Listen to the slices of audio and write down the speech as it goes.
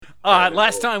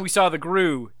Last time we saw the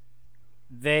Gru,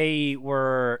 they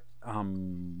were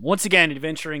once again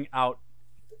adventuring out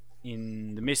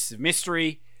in the mists of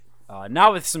mystery,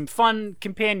 now with some fun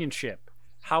companionship.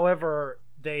 However,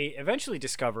 they eventually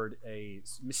discovered a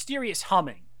mysterious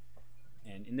humming,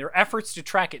 and in their efforts to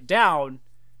track it down,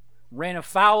 ran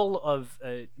afoul of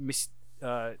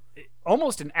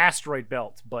almost an asteroid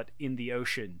belt, but in the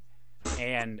ocean,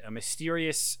 and a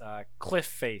mysterious cliff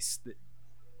face that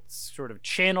sort of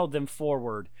channeled them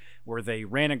forward, where they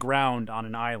ran aground on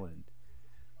an island.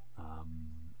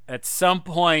 At some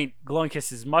point,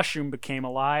 Glunkiss's mushroom became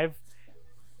alive.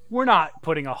 We're not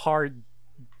putting a hard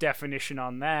definition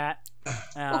on that.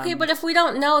 Okay, but if we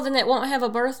don't know, then it won't have a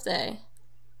birthday.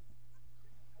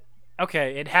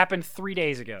 Okay, it happened 3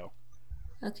 days ago.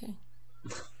 Okay.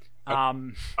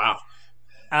 Wow.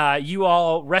 You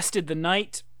all rested the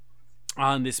night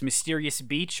on this mysterious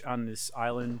beach on this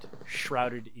island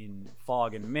shrouded in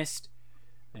fog and mist,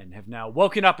 and have now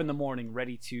woken up in the morning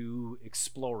ready to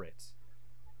explore it,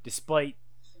 despite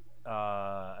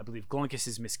I believe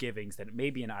Glunkiss's misgivings that it may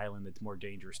be an island that's more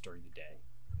dangerous during the day.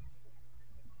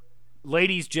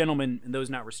 Ladies, gentlemen, and those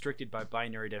not restricted by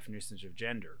binary definitions of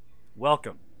gender,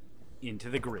 welcome into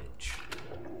the Gridge.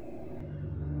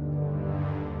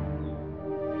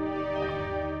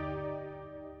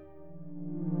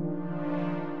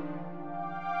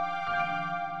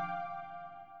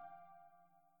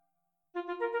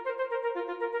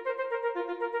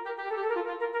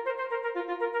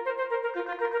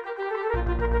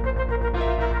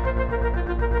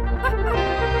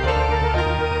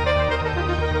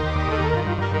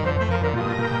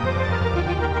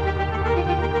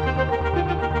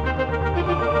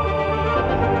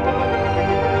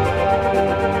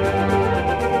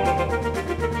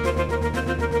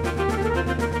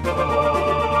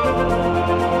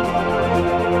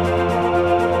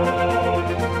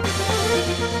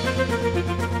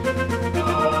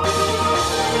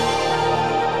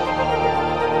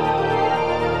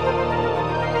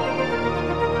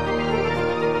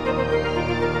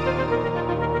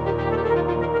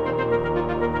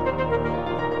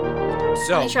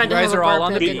 So, you guys are all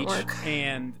on the beach,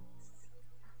 and...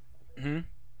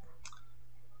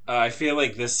 I feel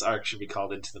like this arc should be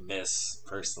called Into the Mist,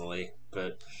 personally,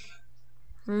 but...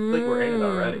 I think we're in it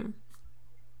already.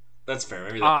 That's fair.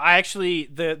 Maybe I actually,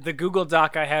 the Google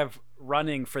Doc I have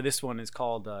running for this one is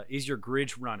called, Is Your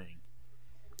Gridge Running?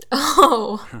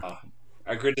 Oh.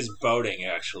 Our grid is boating,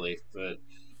 actually, but...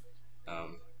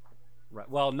 Right.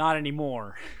 Well, not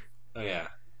anymore. Oh, yeah.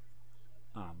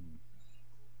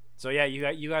 So yeah,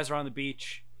 you guys are on the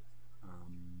beach.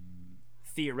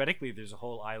 Theoretically, there's a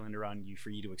whole island around you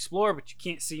for you to explore, but you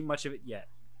can't see much of it yet.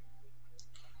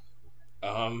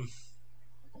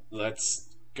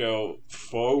 Let's go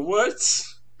forward.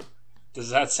 Does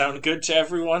that sound good to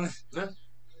everyone? Yeah.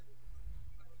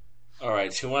 All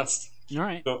right. Who wants? All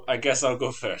right. Go, I guess I'll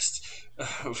go first.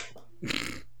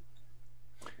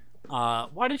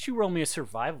 Why don't you roll me a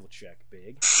survival check,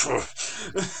 Big?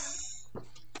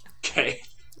 Okay.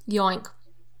 Yoink.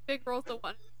 Big rolls a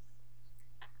 1.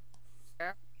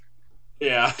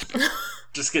 Yeah.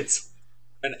 Just gets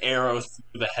an arrow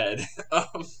through the head.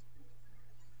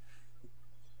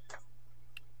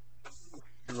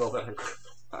 Roll that.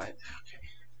 Alright.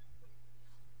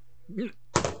 Okay.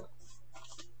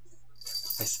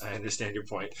 I understand your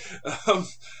point.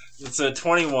 It's a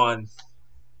 21.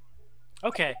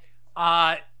 Okay.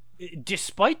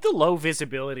 Despite the low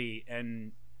visibility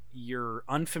and your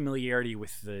unfamiliarity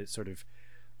with the sort of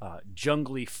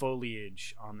jungly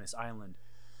foliage on this island,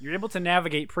 you're able to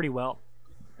navigate pretty well.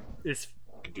 I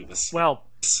can do this. Well,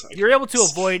 you're able to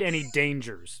avoid any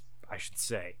dangers, I should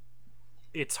say.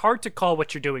 It's hard to call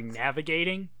what you're doing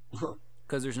navigating,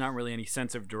 because there's not really any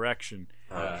sense of direction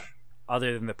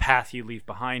other than the path you leave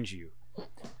behind you.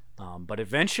 But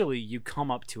eventually you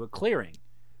come up to a clearing,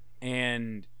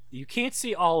 and you can't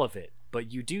see all of it,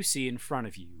 but you do see in front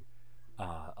of you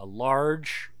a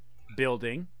large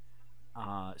building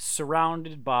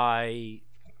surrounded by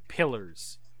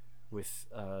pillars with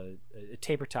a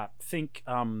taper top. Think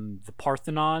the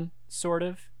Parthenon, sort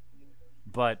of,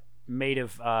 but made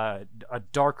of a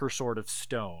darker sort of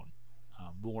stone,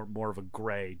 more of a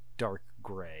gray, dark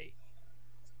gray.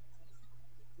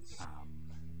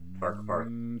 Bark.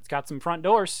 It's got some front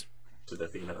doors. Did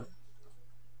that thing know?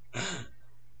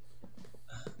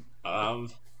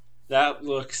 That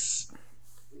looks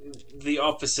the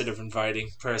opposite of inviting,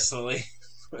 personally.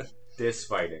 This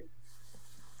fighting.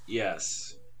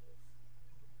 Yes.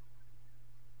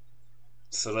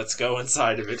 So let's go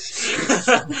inside of it.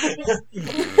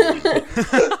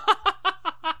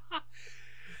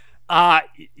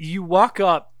 You walk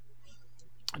up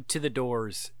to the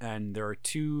doors, and there are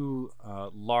two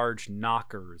large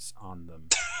knockers on them.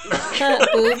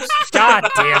 Boobs. God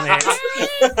damn it!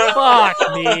 Fuck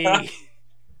me.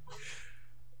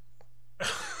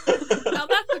 Now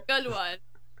that's a good one.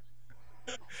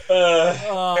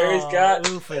 Harry's got.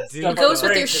 Oofa It doofa. goes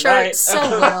with Great your tonight. shirt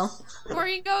so well.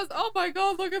 Maureen goes, "Oh my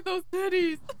god, look at those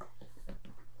titties."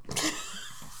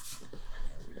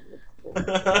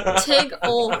 Tig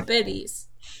old biddies.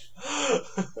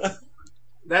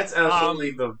 That's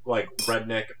absolutely the like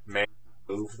redneck man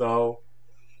move, though.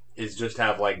 Is just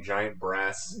have like giant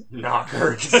brass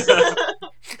knockers.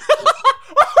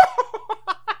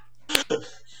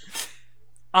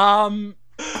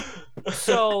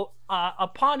 So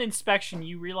upon inspection,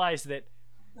 you realize that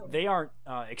they aren't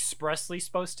expressly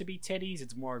supposed to be titties.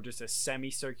 It's more of just a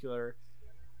semicircular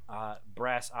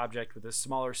brass object with a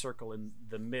smaller circle in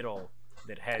the middle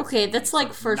that has Okay, the that's sort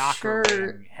like of for knocker sure.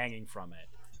 ring hanging from it.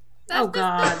 Oh,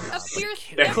 God. A pierced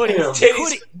Could Could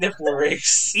it- nipple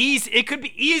rings. it could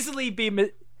be easily be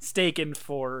mistaken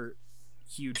for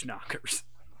huge knockers.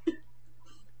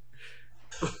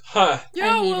 Huh. Yo, I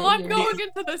hate well, it I'm here. going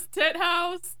into this tit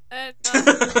house, and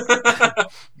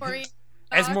Maureen.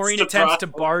 As knocks. Maureen the attempts to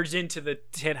problem. barge into the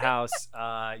tit house,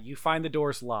 you find the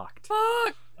doors locked.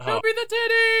 Fuck! Show Oh. me the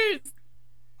titties.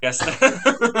 Yes.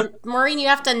 Maureen, you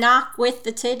have to knock with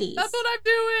the titties. That's what I'm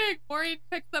doing. Maureen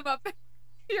picks them up and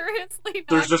furiously.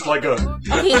 There's knocks just on like the a- door.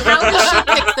 Okay, how does she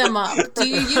pick them up? Do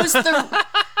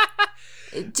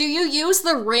you use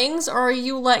the rings, or are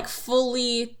you like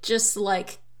fully just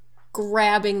like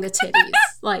grabbing the titties,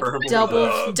 like Verbally.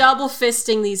 double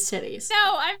fisting these titties?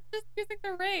 No, I'm just using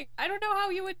the ring. I don't know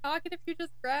how you would knock it if you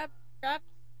just grab.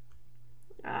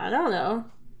 I don't know.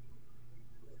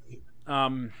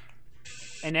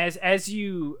 And as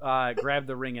you grab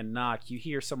the ring and knock, you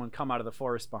hear someone come out of the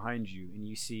forest behind you, and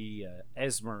you see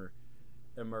Esmer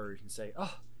emerge and say,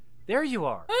 "Oh, there you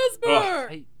are.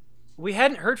 Esmer! We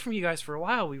hadn't heard from you guys for a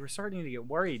while. We were starting to get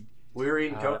worried. We're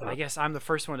eating coconut. I guess I'm the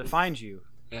first one to find you."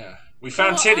 Yeah. We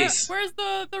found Well, titties. where's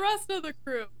the rest of the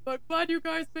crew? But glad you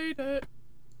guys made it.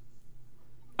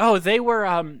 Oh, they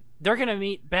were they're gonna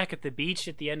meet back at the beach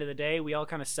at the end of the day. We all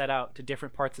kind of set out to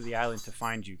different parts of the island to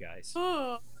find you guys.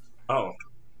 Oh, Oh.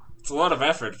 It's a lot of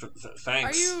effort.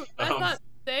 Thanks. are you? That's Um, not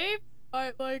safe.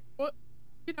 Like what?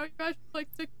 You know, you guys should like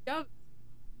stick together.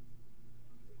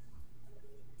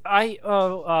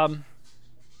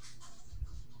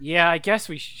 Yeah, I guess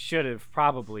we should have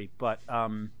probably, but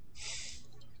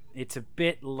it's a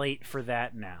bit late for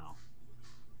that now.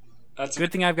 That's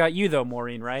Good thing I've got you though,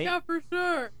 Maureen, right? Yeah, for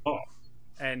sure.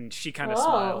 And she kind of Whoa.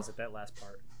 smiles at that last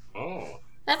part. Oh.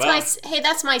 That's Well-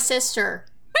 that's my sister.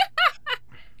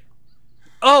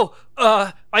 Oh,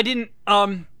 I didn't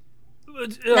Nah,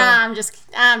 I'm just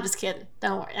kidding.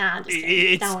 Don't worry. Nah, I'm just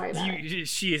kidding. Don't worry about it.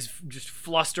 She is just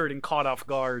flustered and caught off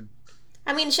guard.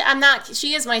 I mean, I'm not.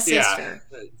 She is my sister,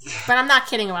 but I'm not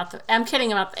kidding about the. I'm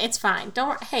kidding about. It's fine. Don't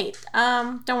worry. Hey,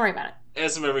 don't worry about it.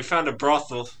 Esmer, we found a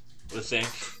brothel. We think.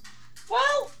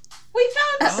 Well, we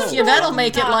found some Yeah, that'll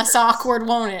make it knockers. less awkward,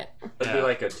 won't it? It'd be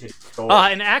like a titty goal.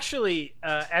 And actually,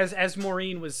 as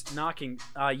Maureen was knocking,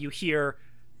 you hear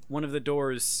one of the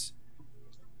doors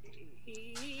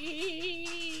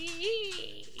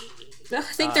I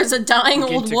think there's a dying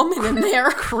begin old to woman in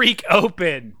there. creak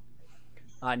open,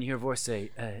 and you hear a voice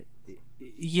say,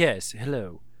 "Yes,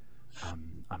 hello.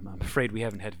 I'm afraid we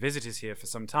haven't had visitors here for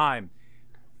some time.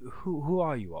 Who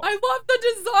are you all?" I love the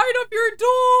design of your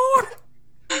door.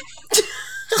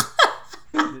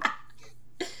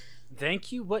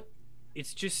 Thank you. What?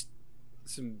 It's just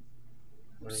some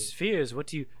spheres. What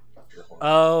do you?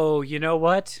 Oh, you know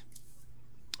what?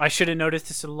 I should have noticed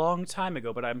this a long time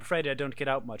ago, but I'm afraid I don't get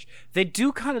out much. They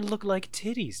do kind of look like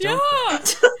titties, don't Yeah,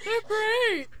 they? they're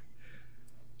great.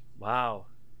 Wow.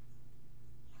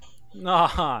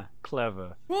 Ah,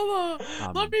 clever. Well,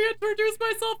 Um, let me introduce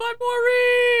myself. I'm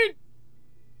Maureen.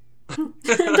 And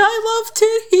I love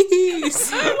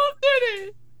titties. I love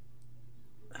titties.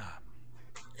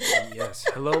 Yes.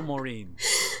 Hello, Maureen.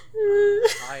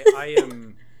 I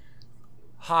am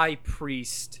High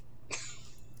Priest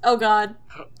Oh God.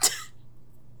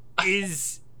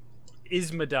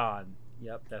 Ismadon.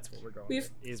 Yep, that's what we're going We've-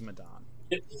 with. Ismadon.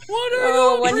 What are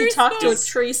Oh, you, when you talk to a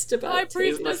priestess? priest about High titties.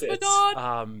 priestess It's-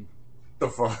 Madon. The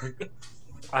fuck?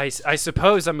 I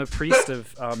suppose I'm a priest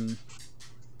of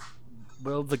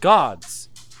well, the gods.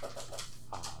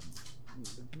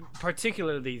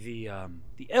 Particularly the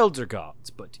elder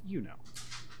gods, but you know,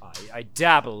 I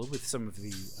dabble with some of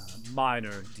the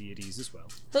minor deities as well.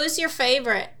 Who's your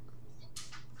favorite?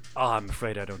 I'm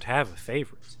afraid I don't have a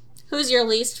favorite. Who's your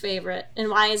least favorite, and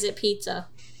why is it pizza?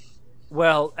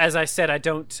 Well, as I said, I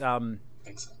don't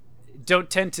think so. don't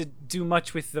tend to do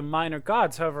much with the minor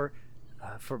gods. However,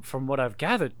 from what I've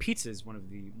gathered, pizza is one of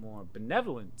the more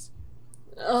benevolent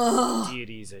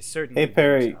deities. I certainly. Hey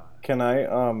Perry, won't, can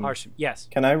I yes.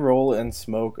 Can I roll and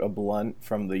smoke a blunt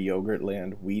from the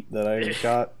Yogurtland wheat that I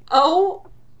got? Oh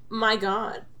my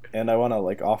god. And I want to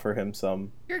like offer him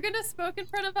some. You're gonna smoke in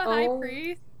front of a high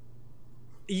priest?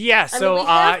 Yeah, so we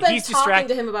have been he's talking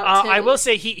distracted. to him about I will titties.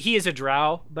 say he is a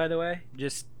drow, by the way,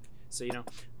 just so you know.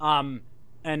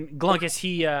 And Glunkus,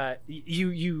 he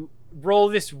you roll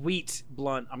this wheat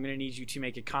blunt. I'm gonna need you to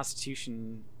make a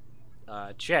Constitution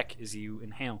check as you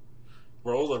inhale.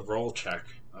 Roll check.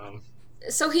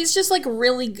 So he's just like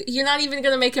really. You're not even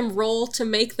gonna make him roll to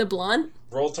make the blunt.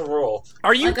 Roll to roll.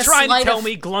 Are you Like a trying to sleight tell of-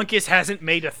 me Glunkus hasn't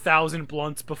made 1,000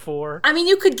 blunts before? I mean,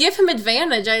 you could give him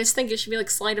advantage. I just think it should be like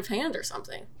sleight of hand or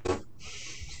something.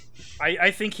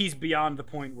 I think he's beyond the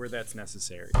point where that's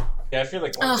necessary. Yeah, I feel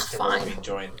like Ugh, one can fine. be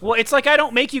joined. Well, it's like I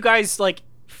don't make you guys like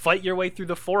fight your way through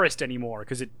the forest anymore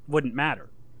because it wouldn't matter.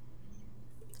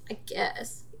 I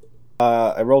guess.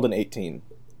 I rolled an 18.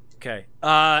 Okay.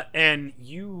 And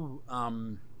you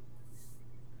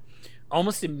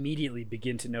almost immediately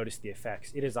begin to notice the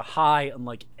effects. It is a high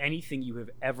unlike anything you have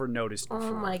ever noticed before.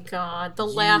 Oh my god, the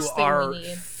last thing You are we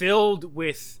need. filled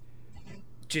with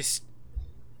just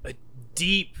a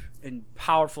deep and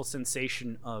powerful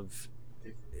sensation of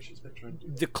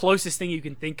the closest thing you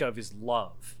can think of is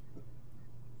love.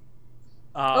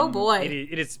 Oh boy.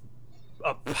 It is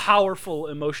a powerful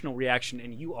emotional reaction,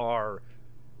 and you are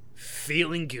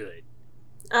feeling good.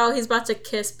 Oh, he's about to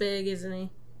kiss Big, isn't he?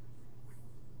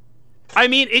 I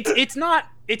mean, it's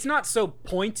not so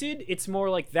pointed. It's more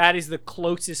like that is the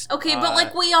closest. Okay, but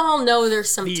like we all know there's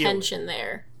some feel. tension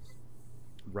there.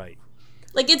 Right.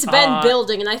 Like it's been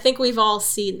building, and I think we've all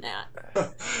seen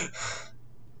that.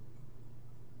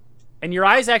 And your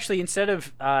eyes actually, instead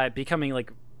of becoming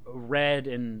like red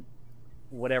and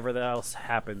whatever else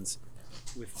happens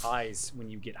with eyes when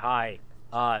you get high,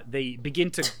 they begin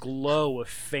to glow a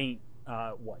faint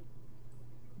white.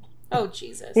 Oh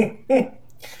Jesus.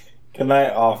 Can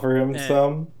I offer him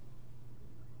some?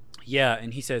 Yeah,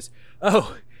 and he says,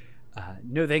 "Oh,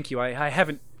 no, thank you. I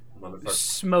haven't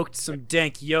smoked some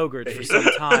dank yogurt for some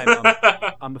time.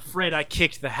 I'm afraid I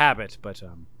kicked the habit, but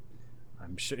I'm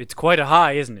sure it's quite a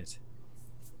high, isn't it?"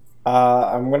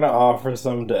 I'm gonna offer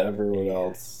some to everyone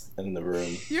else in the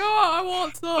room. Yeah, I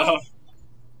want some.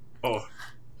 Oh. All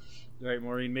right,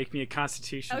 Maureen, make me a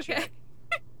Constitution Okay. check.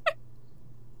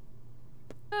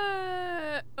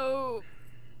 Oh,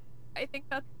 I think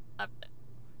that's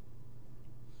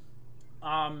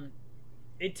 11.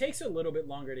 It takes a little bit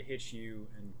longer to hit you,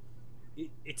 and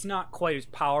it's not quite as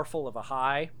powerful of a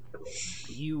high.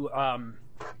 You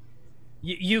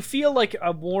you feel like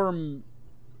a warm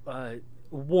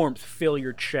warmth fill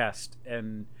your chest,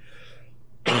 and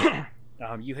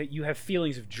you have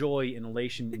feelings of joy and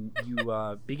elation, and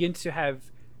you begin to have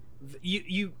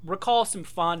you recall some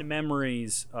fond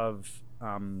memories of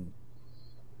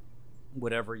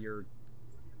whatever your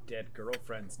dead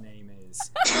girlfriend's name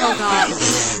is. Oh god.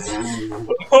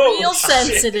 Real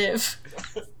sensitive.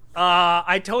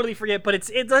 I totally forget, but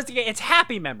it's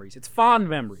happy memories. It's fond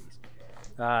memories.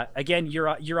 Again,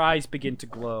 your eyes begin to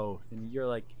glow, and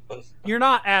you're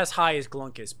not as high as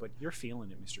Glunkus, but you're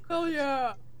feeling it, Mr. Oh Krabs.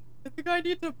 yeah, I think I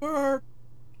need to burp.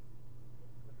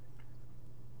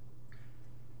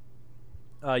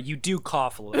 You do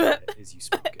cough a little bit as you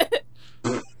smoke it.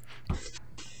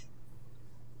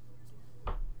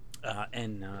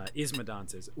 And Ismadon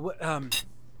says,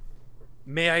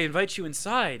 "May I invite you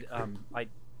inside? I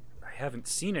haven't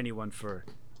seen anyone for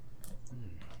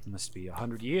must be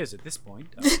 100 years at this point.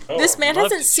 This man love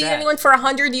hasn't to seen chat. anyone for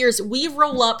 100 years. We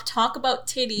roll up, talk about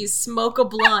titties, smoke a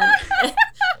blunt.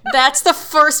 That's the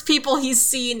first people he's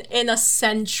seen in a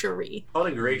century. Not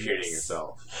ingratiating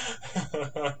yourself.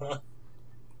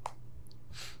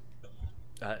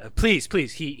 Please.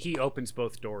 He opens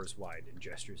both doors wide and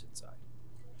gestures inside.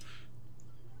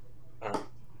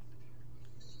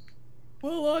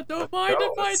 Well, don't mind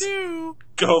if I do.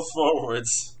 Go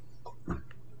forwards.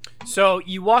 So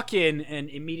you walk in and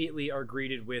immediately are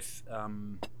greeted with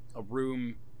a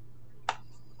room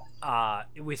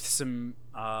with some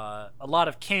a lot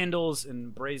of candles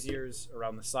and braziers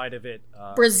around the side of it.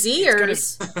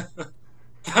 Braziers?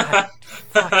 God,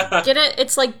 fuck. Get it?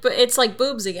 It's like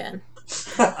boobs again.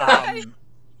 You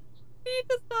need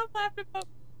to stop laughing about.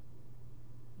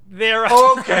 There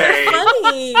are Okay.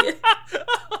 Funny.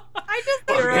 I just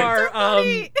There think it's are, so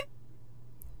funny.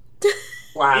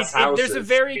 Glass houses. there's a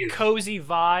very cozy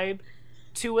vibe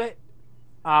to it.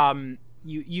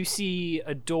 you see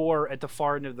a door at the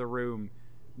far end of the room,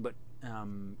 but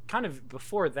kind of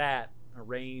before that,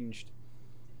 arranged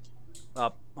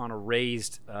up on a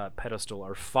raised pedestal,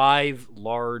 are 5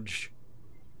 large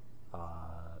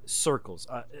circles.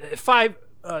 5.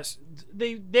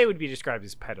 They would be described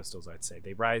as pedestals. I'd say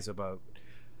they rise about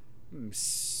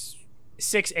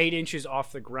 6-8 inches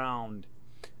off the ground,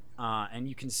 and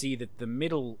you can see that the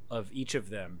middle of each of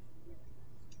them,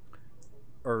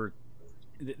 or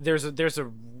there's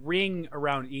a ring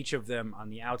around each of them on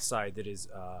the outside that is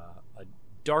a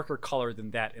darker color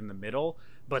than that in the middle,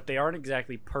 but they aren't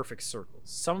exactly perfect circles.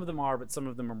 Some of them are, but some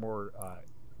of them are more jagged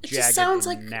It just sounds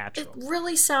and like natural. it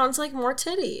really sounds like more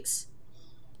titties.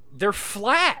 They're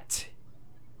flat.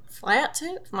 Flat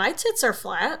tits? My tits are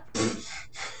flat.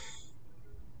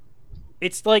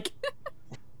 It's like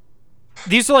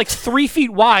these are like 3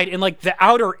 feet wide, and like the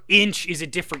outer inch is a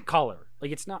different color.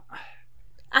 Like it's not.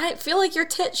 I feel like you're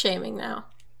tit shaming now.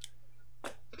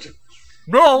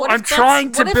 No, What if I'm that's-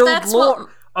 trying to what if build that's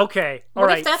lore. Okay, all What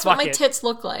right. if that's fuck what my it. tits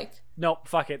look like? No,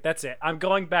 fuck it. That's it. I'm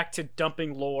going back to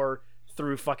dumping lore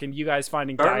through fucking you guys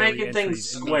finding Start diary making entries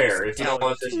things and me square just if you don't telling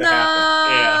want this it to to you.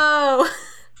 No.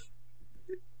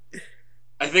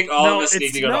 I think all No, of us need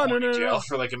it's- to go no, to no, horny no, jail no.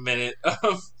 for like a minute.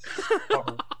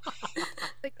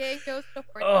 The gang goes to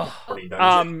Ugh. Horny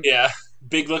dungeon. Yeah.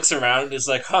 Big looks around and is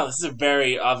like, "Huh, this is a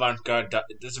very avant-garde.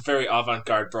 This is a very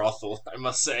avant-garde brothel, I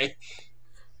must say."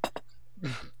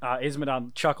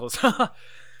 Ismadon chuckles.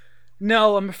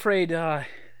 No, I'm afraid I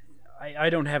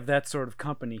don't have that sort of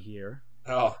company here.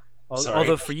 Oh, sorry.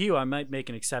 Although for you, I might make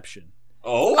an exception.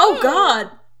 Oh, Oh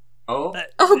God. Oh,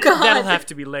 Oh God. That'll have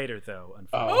to be later, though.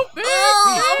 Unfortunately. Oh. Big,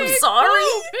 Oh, I'm big, sorry.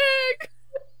 whoa, big,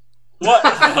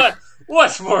 What?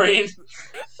 What, Maureen?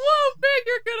 whoa, big,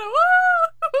 you're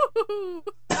gonna,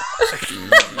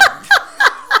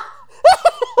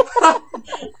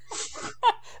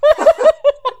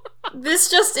 This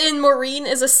just in, Maureen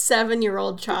is a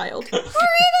 7-year-old child.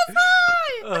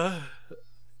 Uh,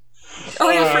 Oh,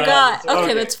 I Alright, forgot. Okay,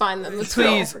 okay. that's fine then. Let's go.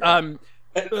 please,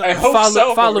 I hope follow-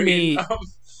 so. follow Maureen. me.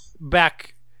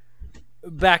 back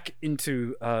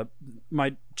into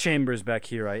my chambers back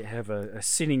here. I have a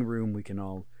sitting room we can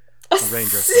all A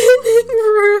arrange ourselves. sitting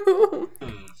room.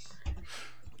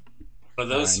 One of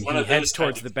those. And One he of heads those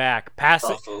towards kind the of back,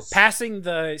 brothels. passing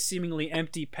the seemingly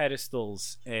empty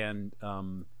pedestals and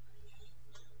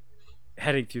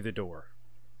heading through the door.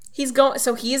 He's going.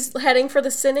 So he's heading for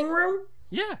the sitting room?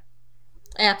 Yeah.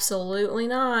 Absolutely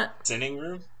not. Sitting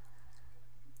room.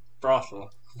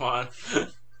 Brothel. Come on.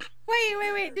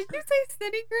 wait. Did you say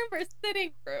sitting room or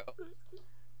sitting room?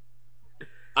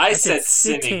 I said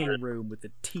said sitting room. room with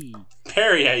a T.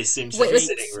 Perry, I assume, said Wait, wait.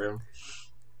 sitting room.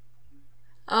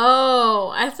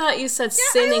 Oh, I thought you said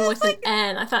sitting with an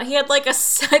N. I thought he had like a.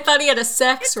 I thought he had a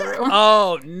sex room.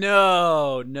 Oh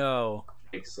no.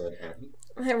 Makes it happen.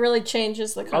 That really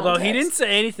changes the context. Although he didn't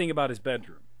say anything about his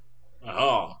bedroom.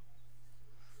 Oh.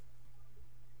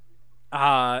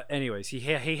 Anyways, he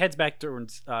heads back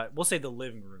towards we'll say the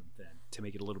living room then to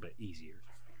make it a little bit easier.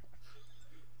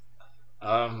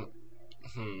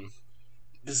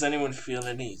 Does anyone feel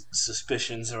any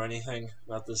suspicions or anything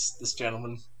about this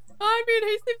gentleman? I mean,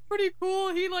 he seems pretty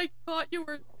cool. He, like, thought you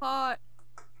were hot.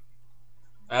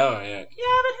 Oh yeah.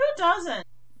 Yeah, but who doesn't?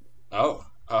 Oh.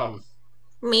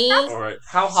 Me? All right.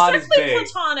 How hot is Strictly big?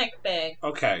 platonic big.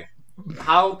 Okay.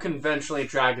 How conventionally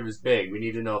attractive is big? We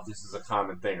need to know if this is a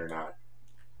common thing or not.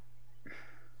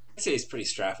 I'd say he's pretty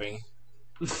strapping.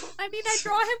 I mean, I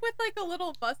draw him with, like, a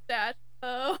little mustache,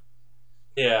 so...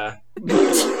 Yeah.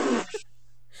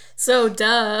 So,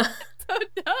 duh. So,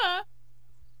 duh.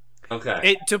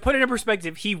 Okay. To put it in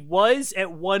perspective, he was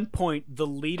at one point the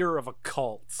leader of a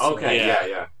cult. So Okay. Yeah.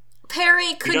 Yeah.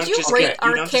 Perry, could you rate you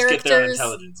our don't just get their characters?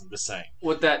 intelligence. I'm just saying.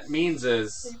 What that means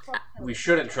is we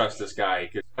shouldn't trust this guy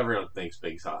because everyone thinks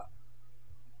Big's hot,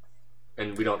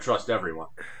 and we don't trust everyone.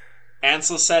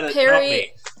 Ansel said it, Perry- not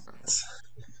me.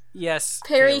 Yes.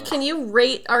 Perry, Kayla. can you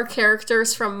rate our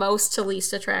characters from most to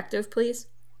least attractive, please?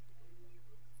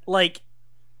 Like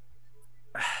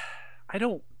I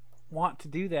don't want to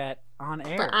do that on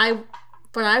air.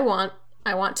 But I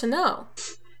want to know.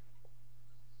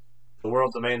 The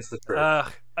world demands the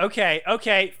truth.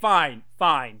 Okay, fine.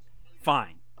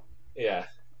 Yeah.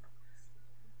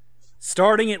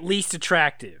 Starting at least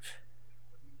attractive.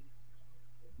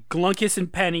 Glunkus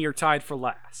and Penny are tied for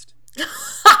last.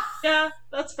 Yeah,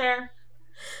 that's fair.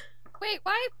 Wait,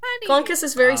 why Penny? Glunkus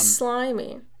is very Um,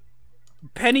 slimy.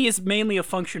 Penny is mainly a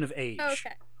function of age.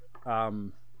 Okay.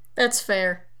 That's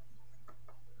fair.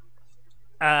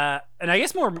 And I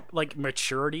guess more like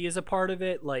maturity is a part of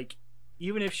it. Like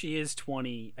even if she is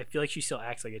 20, I feel like she still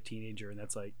acts like a teenager, and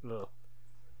that's like, ugh.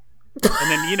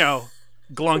 And then,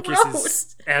 Glunkus is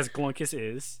Gross. as Glunkus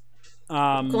is.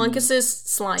 Glunkus is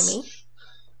slimy.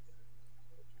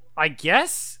 I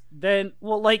guess then,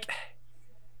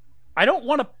 I don't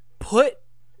want to put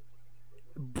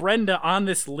Brenda on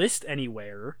this list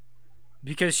anywhere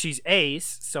because she's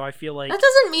ace, so I feel like... That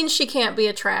doesn't mean she can't be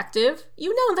attractive.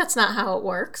 You know that's not how it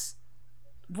works.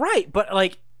 Right, but,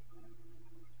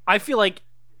 I feel like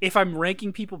if I'm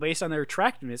ranking people based on their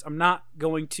attractiveness, I'm not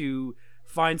going to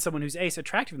find someone who's ace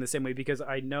attractive in the same way because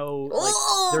I know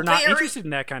they're not Perry. interested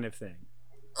in that kind of thing.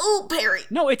 Oh, Perry.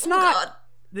 No, it's Oh, not God.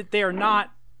 that they are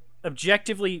not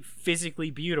objectively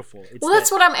physically beautiful. It's Well, that's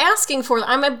that, what I'm asking for.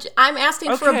 I'm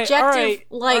asking for Okay, objective,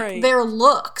 alright. their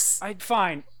looks.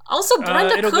 fine. Also,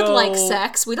 Brenda it'll could go- like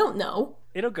sex. We don't know.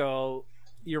 It'll go.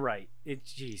 You're right.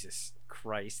 Jesus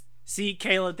Christ. See,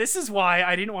 Kayla, this is why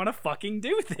I didn't want to fucking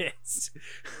do this.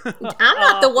 I'm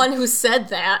not the one who said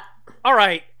that. All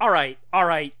right.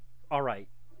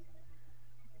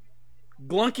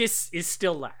 Glunkus is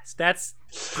still last. That's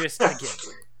just a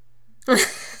given.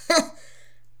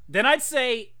 Then I'd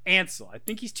say Ansel. I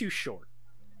think he's too short.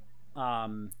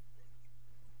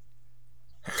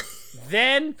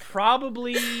 Then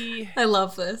probably I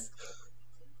love this.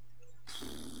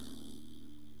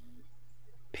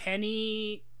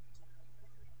 Penny,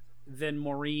 then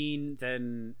Maureen,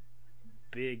 then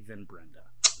Big, then Brenda.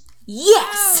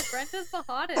 Yes! Oh, Brenda's the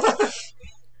hottest.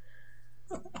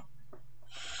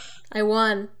 I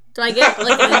won. Do I get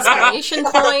like an inspiration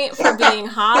point for being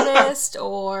hottest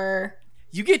or...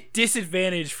 You get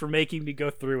disadvantage for making me go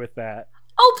through with that.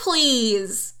 Oh,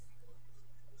 please.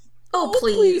 Oh,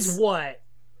 please. What?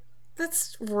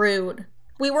 That's rude.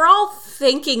 We were all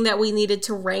thinking that we needed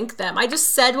to rank them. I just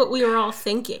said what we were all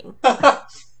thinking.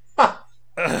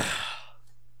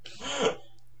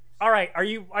 All right, are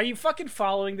you fucking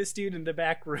following this dude in the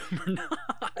back room or not?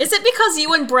 Is it because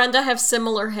you and Brenda have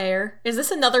similar hair? Is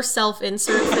this another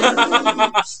self-insert thing?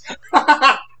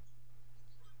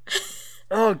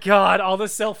 Oh god, all the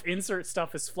self-insert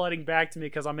stuff is flooding back to me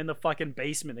because I'm in the fucking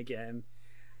basement again,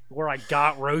 where I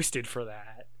got roasted for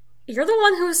that. You're the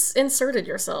one who's inserted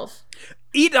yourself.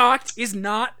 Edoct is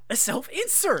not a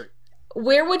self-insert.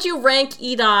 Where would you rank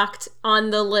Edoct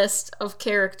on the list of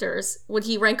characters? Would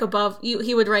he rank above you?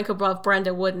 He would rank above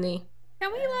Brenda, wouldn't he?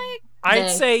 Can we I'd They.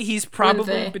 say he's probably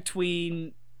They.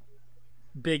 between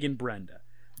Big and Brenda.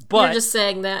 You're But just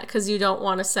saying that because you don't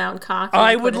want to sound cocky.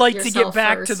 I and would put like to get yourself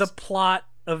back to first. the plot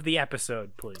of the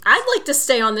episode, please. I'd like to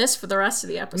stay on this for the rest of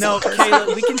the episode. No,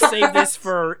 Kayla, we can save this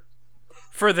for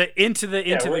the into the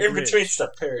Yeah, we're the in grid. between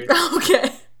stuff, period. Okay.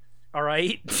 All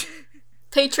right,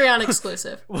 Patreon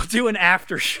exclusive. we'll do an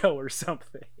after show or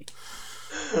something.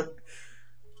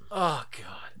 Oh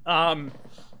god.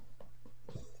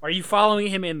 Are you following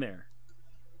him in there?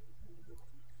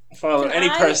 Follow Can any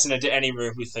I- person into any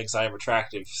room who thinks I am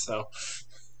attractive, so.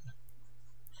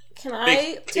 Can I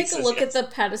Big take a says look yes. at the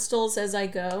pedestals as I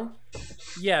go?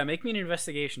 Yeah, make me an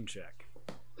investigation check.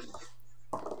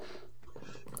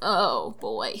 Oh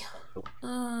boy.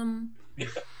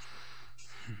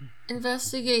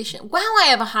 Investigation. Wow, I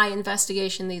have a high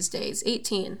investigation these days.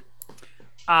 18.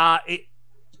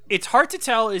 It's hard to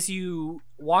tell as you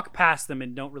walk past them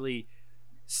and don't really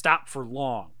stop for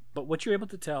long. But what you're able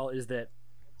to tell is that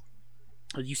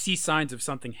you see signs of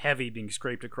something heavy being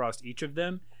scraped across each of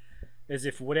them, as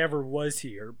if whatever was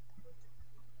here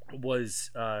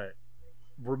was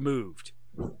removed.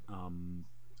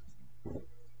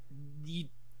 You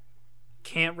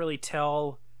can't really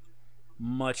tell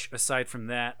much aside from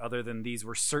that, other than these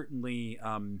were certainly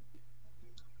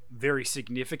very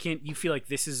significant. You feel like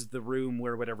this is the room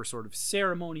where whatever sort of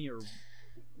ceremony or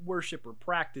worship or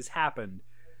practice happened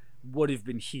would have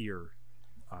been here,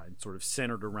 and sort of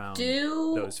centered around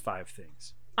those 5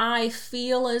 things. I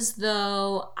feel as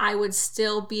though I would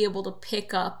still be able to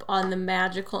pick up on the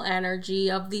magical energy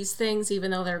of these things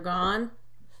even though they're gone.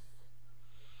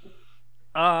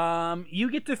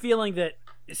 You get the feeling that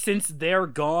since they're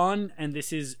gone and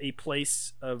this is a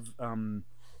place of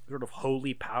sort of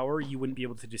holy power, you wouldn't be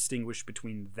able to distinguish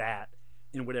between that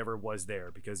and whatever was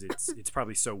there because it's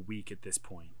probably so weak at this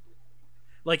point.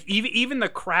 Like even the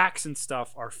cracks and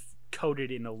stuff are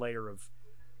coated in a layer of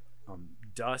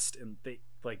dust, and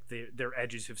their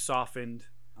edges have softened.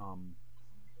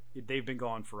 They've been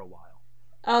gone for a while.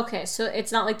 Okay, so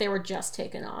it's not like they were just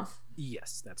taken off.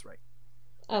 Yes, that's right.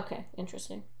 Okay,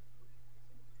 interesting.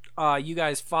 You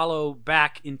guys follow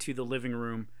back into the living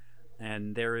room,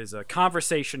 and there is a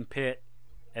conversation pit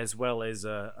as well as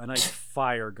a nice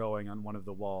fire going on one of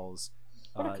the walls.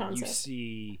 What a concept. You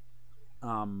see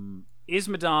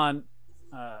Ismadon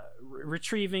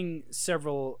retrieving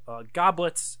several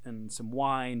goblets and some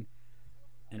wine,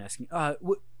 and asking,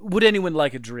 "Would anyone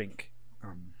like a drink?"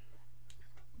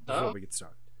 Before we get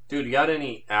started. Dude, you got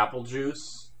any apple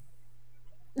juice?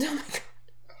 Oh my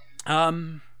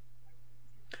god.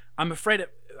 I'm afraid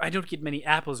I don't get many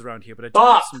apples around here, but I do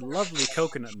have some lovely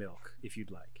coconut milk, if you'd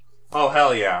like. Oh,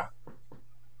 hell yeah.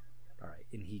 All right,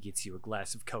 and he gets you a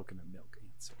glass of coconut milk.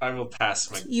 I will pass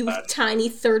my. You tiny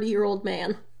 30-year-old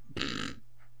man.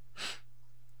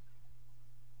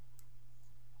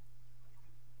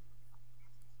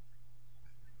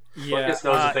 Yeah, Lucas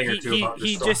knows a thing or two about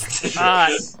he this just stuff.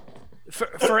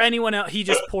 for anyone else, he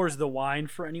just pours the wine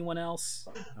for anyone else.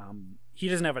 He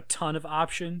doesn't have a ton of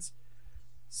options,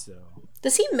 so.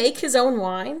 Does he make his own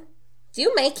wine? Do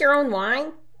you make your own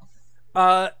wine?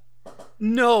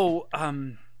 No.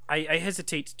 I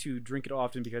hesitate to drink it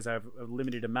often because I have a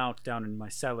limited amount down in my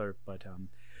cellar. But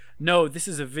no, this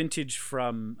is a vintage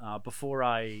from before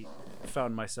I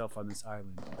found myself on this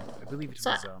island. I believe it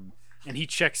was. And he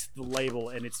checks the label,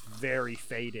 and it's very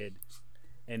faded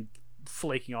and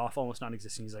flaking off, almost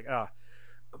non-existent. He's like,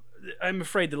 I'm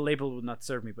afraid the label will not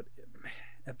serve me, but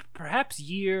perhaps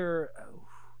year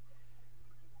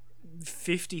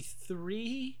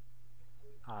 53.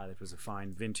 That was a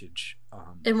fine vintage.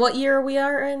 And what year are we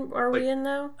in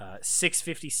now?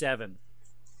 657.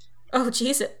 Oh,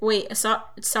 Jesus. Wait,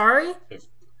 sorry?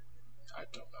 I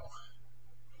don't know.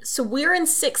 So we're in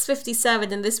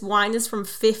 657, and this wine is from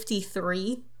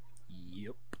 53?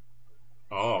 Yep.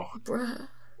 Oh. Bruh.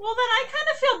 Well, then I kind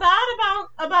of feel bad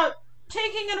about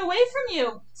taking it away from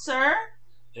you, sir.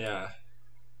 Yeah.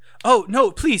 Oh, no,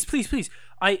 please.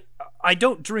 I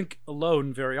don't drink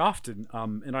alone very often,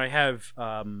 and I have,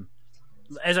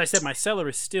 as I said, my cellar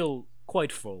is still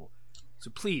quite full.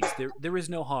 So please, there is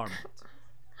no harm.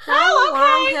 How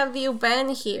long have you been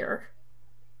here?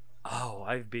 Oh,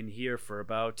 I've been here for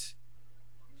about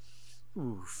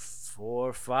 400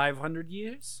 or 500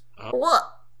 years. What?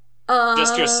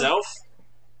 Just yourself?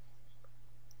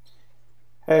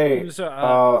 Hey,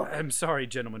 I'm sorry,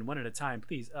 gentlemen, one at a time,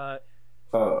 please.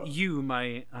 You,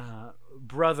 my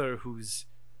brother, who's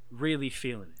really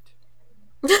feeling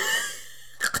it.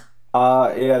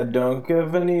 yeah, don't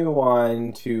give any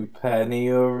wine to Penny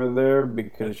over there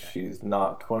because she's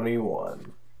not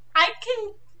 21.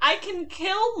 I can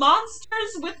kill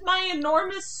monsters with my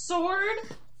enormous sword,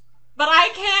 but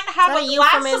I can't have a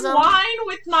glass of wine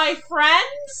with my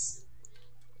friends?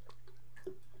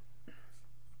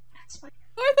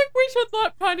 I think we should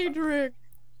let Penny drink.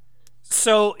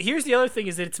 So here's the other thing: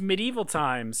 is that it's medieval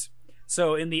times.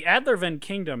 So in the Adlerven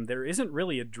Kingdom, there isn't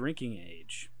really a drinking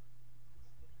age.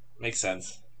 Makes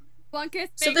sense. Blunkus,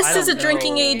 So this is a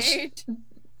drinking age. Is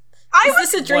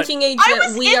this a drinking age I that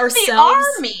was we in ourselves? the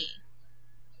army.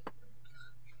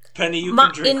 Penny, you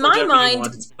can drink in my whatever mind- you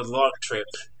want. It's a long trip.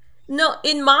 No,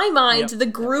 in my mind, Yep. the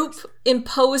group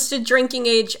imposed a drinking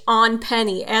age on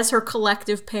Penny as her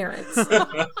collective parents.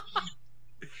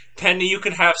 Penny, you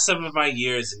can have some of my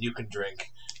years and you can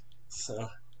drink. So,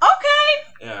 Okay.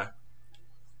 yeah.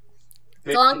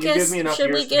 Can you Glonkus, give me enough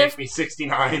should we years to give- make me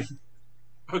 69?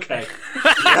 Okay.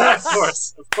 Yeah, of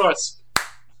course,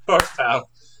 pal.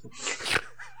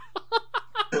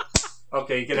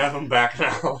 Okay, you can have them back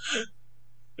now.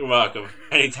 You're welcome.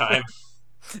 Anytime.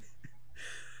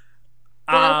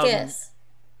 Glonkus.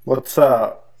 What's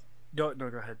up? No, go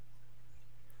ahead.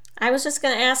 I was just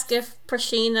gonna ask if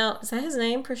Proscino, is that his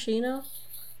name? Proscino?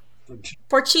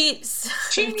 Porcheese.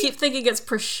 I keep thinking it's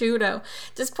prosciutto.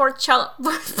 Does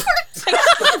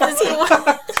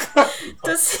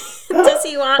does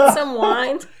he want some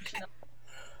wine?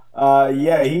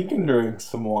 Yeah, he can drink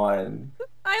some wine.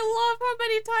 I love how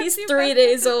many times He's you 3 mentioned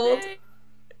days his old. name.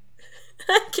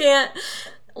 I can't.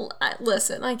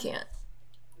 Listen, I can't.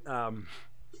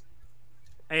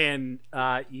 And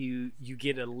you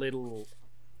get a little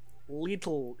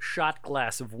shot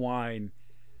glass of wine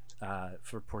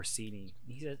for Porcini.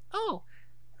 He says, "Oh,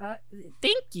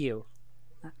 thank you."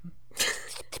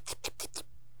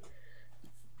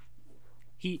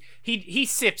 He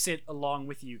sips it along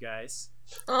with you guys.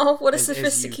 Oh, what a As you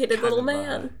sophisticated kind little of,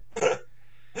 man.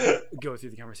 Go through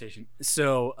the conversation.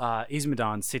 So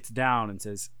Ismadon sits down and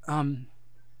says,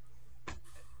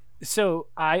 so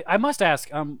I must ask,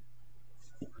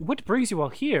 what brings you all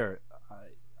here?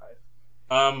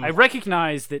 I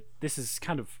recognize that this is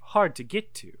kind of hard to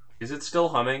get to. Is it still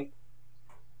humming?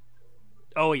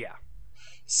 Oh yeah.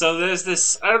 So there's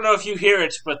this, I don't know if you hear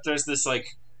it, but there's this,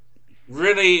 like,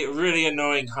 really, really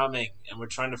annoying humming, and we're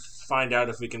trying to find out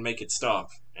if we can make it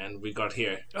stop. And we got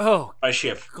here. Oh By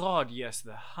ship. God, yes,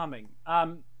 the humming.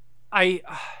 I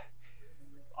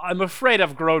I'm afraid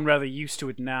I've grown rather used to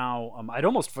it now. I'd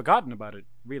almost forgotten about it,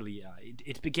 really.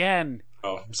 It began...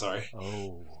 Oh, I'm sorry.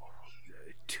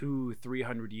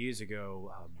 200-300 years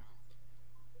ago.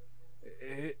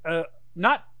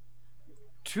 Not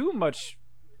too much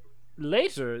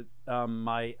later, I'm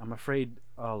afraid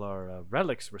all our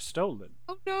relics were stolen.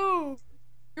 Oh no!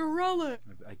 Your relic!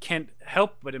 I can't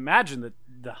help but imagine that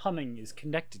the humming is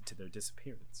connected to their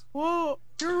disappearance. Whoa!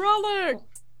 Your relic!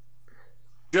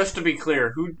 Just to be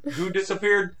clear, who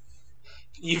disappeared?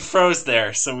 You froze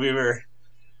there, so we Yes,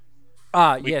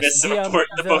 missed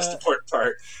the most important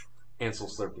part. Ansel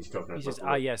slurped his coconut. He says,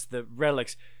 yes, the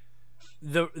relics.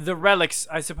 The relics,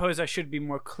 I suppose I should be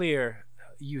more clear.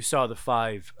 You saw the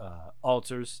 5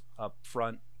 altars up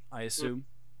front, I assume?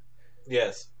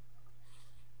 Yes.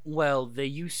 Well, they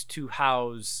used to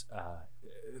house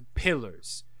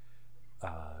pillars,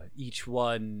 each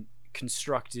one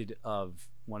constructed of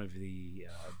one of the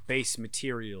base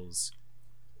materials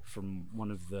from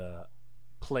one of the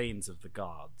planes of the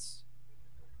gods.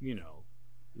 You know,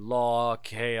 law,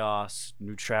 chaos,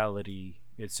 neutrality,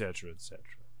 etc., etc.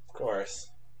 Of course.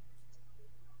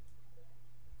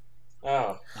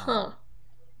 Oh. Huh.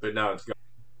 But now it's gone.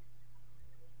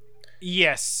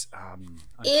 Yes.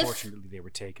 Unfortunately, they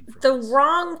were taken from The us.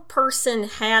 wrong person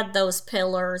had those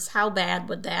pillars. How bad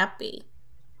would that be?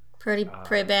 Pretty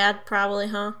bad, probably,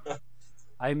 huh?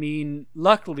 I mean,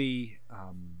 luckily,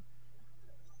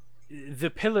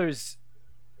 the pillars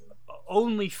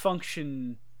only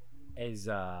function as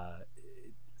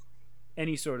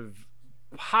any sort of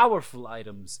powerful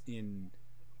items in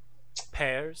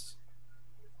pairs.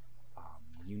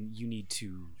 You need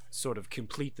to sort of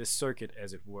complete the circuit,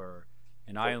 as it were,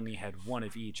 and I only had one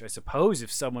of each. I suppose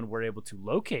if someone were able to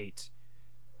locate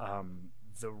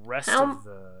the rest of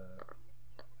the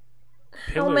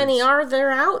pillars... How many are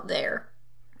there out there?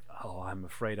 Oh, I'm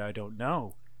afraid I don't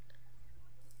know.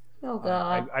 Oh,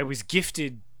 God. I was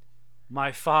gifted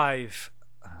my 5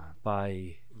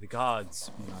 by the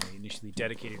gods when I initially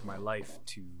dedicated my life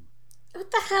to... What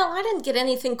the hell? I didn't get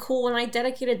anything cool when I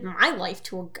dedicated my life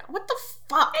to a god. What the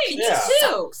fuck? Hey, Yeah.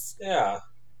 Sucks. Yeah. What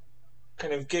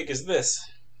kind of gig is this?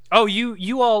 Oh, you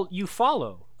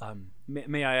follow.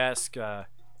 May I ask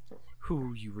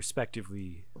who you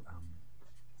respectively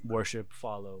worship,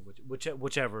 follow,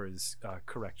 whichever is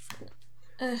correct for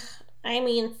you. I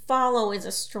mean, follow is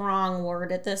a strong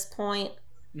word at this point.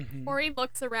 Mm-hmm. Maureen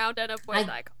looks around and avoids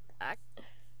eye contact.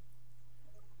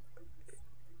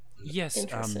 Yes.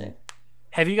 Interesting.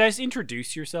 Have you guys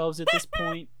introduced yourselves at this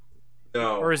point,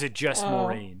 No. or is it just Oh.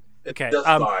 Maureen? It's Okay. just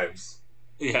vibes.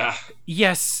 Yeah.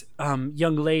 Yes,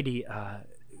 young lady.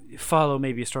 Follow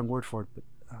may be a strong word for it, but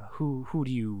who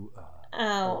do you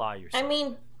ally yourself? I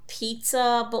mean,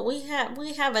 pizza, but we have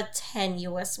a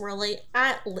tenuous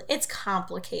it's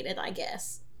complicated, I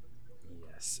guess.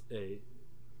 Yes,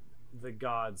 the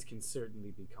gods can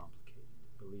certainly be complicated.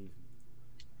 Believe me.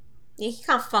 Yeah, he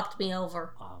kind of fucked me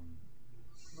over.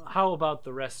 How about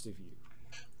the rest of you?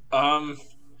 I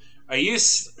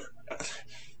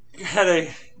had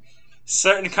a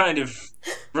certain kind of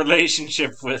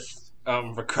relationship with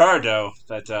Ricardo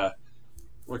that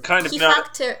we're kind of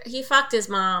He fucked his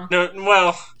mom. No,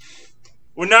 well,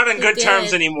 we're not on good did.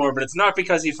 terms anymore, but it's not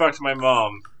because he fucked my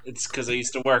mom. It's because I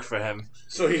used to work for him.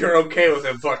 So you're okay with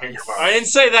him fucking your mom? I didn't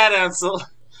say that, Ansel.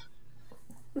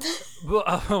 Well,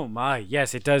 oh my,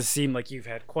 yes, it does seem like you've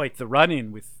had quite the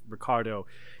run-in with Ricardo.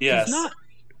 Yes. He's not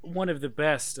one of the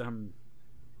best.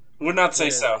 Would not say I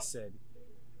so. said.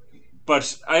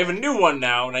 But I have a new one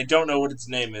now, and I don't know what its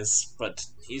name is. But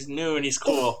he's new and he's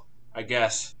cool, I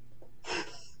guess.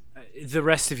 The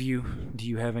rest of you, do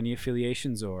you have any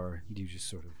affiliations, or do you just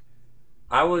sort of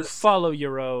I was follow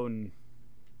your own?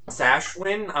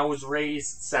 Sashwin. I was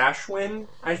raised Sashwin,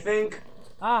 I think.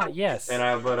 Ah, yes. And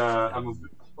I'm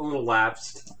a little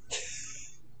lapsed.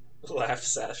 Laugh,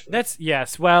 Sash.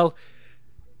 Yes. Well,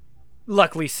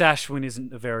 luckily, Sashwin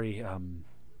isn't a very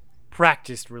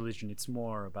practiced religion. It's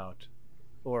more about,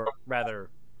 or rather,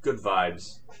 Good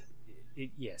vibes.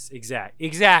 yes,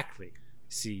 exactly.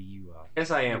 See, you. Yes,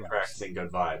 I am you practicing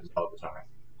good vibes all the time.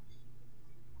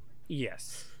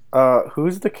 Yes.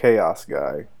 Who's the chaos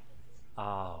guy?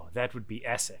 Oh, that would be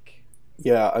Essek.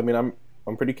 Yeah, I mean,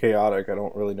 I'm pretty chaotic. I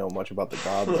don't really know much about the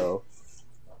god though.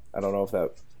 I don't know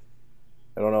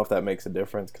if that makes a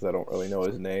difference because I don't really know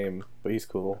his name, but he's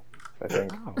cool, I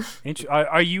think. Oh,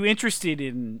 are you interested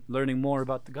in learning more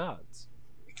about the gods?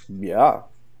 Yeah,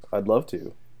 I'd love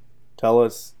to. Tell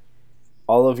us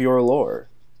all of your lore.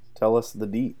 Tell us the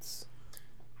deets.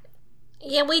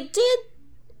 Yeah, we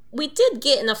did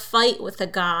get in a fight with a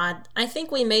god. I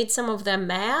think we made some of them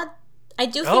mad. I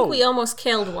do think we almost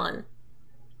killed one.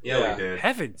 Yeah, we did.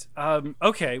 Heavens.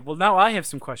 Okay, well, now I have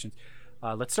some questions.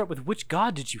 Let's start with which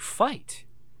god did you fight?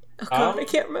 Oh god, I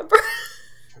can't remember.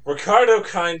 Ricardo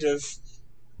kind of.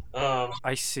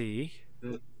 I see.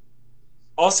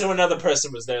 Also, another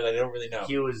person was there that I don't really know.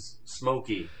 He was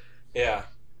smoky. Yeah.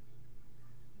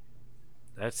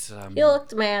 That's. He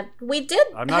looked mad. We did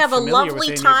I'm not have a familiar with lovely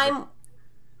any of time.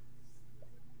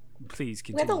 Please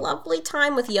We continue. had a lovely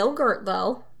time with yogurt,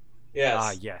 though. Yes.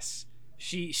 Ah, yes.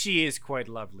 She is quite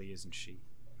lovely, isn't she?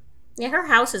 Yeah, her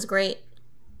house is great.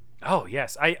 Oh,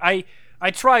 yes. I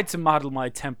tried to model my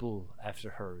temple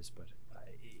after hers, but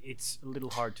it's a little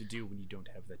hard to do when you don't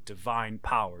have that divine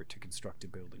power to construct a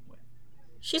building with.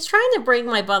 She's trying to bring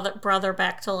my brother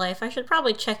back to life. I should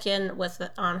probably check in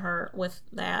on her with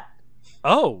that.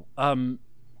 Oh,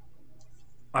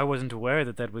 I wasn't aware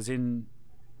that was in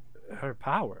her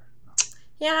power.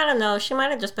 Yeah, I don't know. She might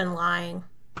have just been lying.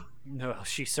 No,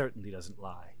 she certainly doesn't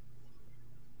lie.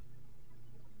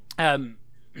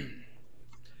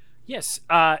 Yes,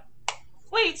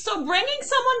 Wait, so bringing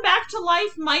someone back to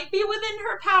life might be within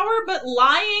her power, but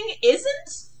lying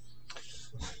isn't?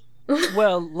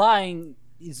 well, lying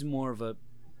is more of a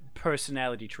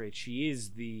personality trait. She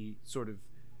is the sort of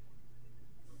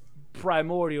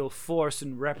primordial force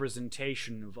and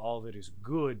representation of all that is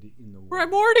good in the world.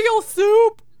 Primordial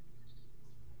soup!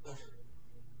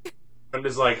 I'm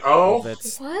just like, oh.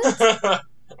 That's What?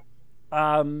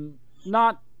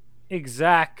 not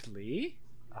exactly.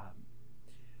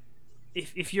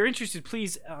 If you're interested,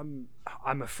 please. I'm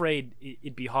afraid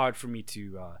it'd be hard for me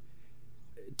to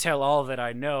tell all that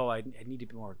I know. I need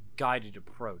a more guided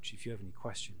approach. If you have any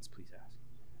questions, please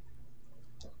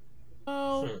ask.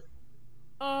 Oh,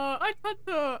 I tend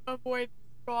to avoid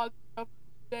God stuff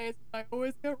these days, and I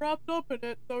always get wrapped up in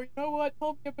it. So you know what?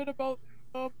 Tell me a bit about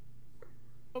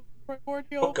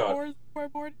primordial force,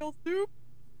 primordial soup.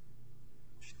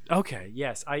 Okay.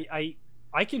 Yes, I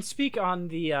can speak on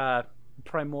the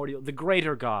primordial, the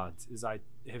greater gods, as I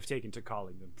have taken to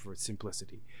calling them for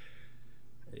simplicity.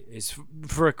 Is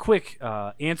for a quick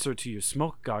answer to your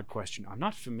smoke god question. I'm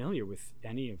not familiar with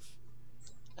any of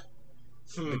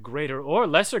the greater or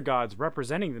lesser gods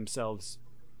representing themselves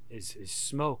as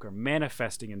smoke or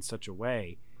manifesting in such a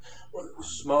way.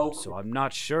 Smoke. So I'm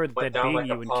not sure that Went down being like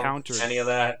you a pump. encountered. Any of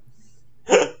that?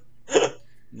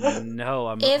 No,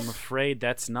 I'm afraid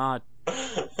that's not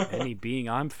any being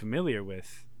I'm familiar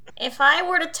with. If I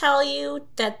were to tell you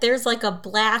that there's like a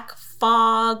black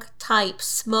fog type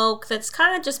smoke that's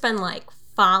kind of just been like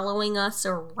following us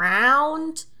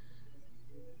around,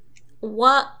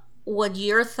 what would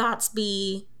your thoughts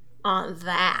be on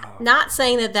that? Not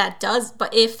saying that does,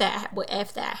 but if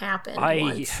that happened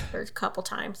once or a couple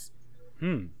times.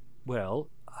 Well,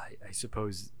 I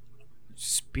suppose,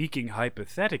 speaking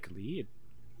hypothetically,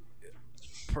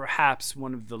 perhaps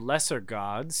one of the lesser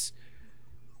gods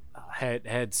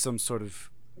had some sort of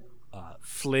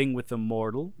fling with a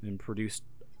mortal and produced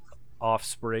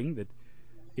offspring that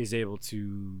is able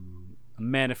to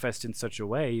manifest in such a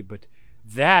way, but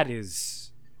that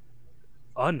is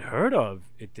unheard of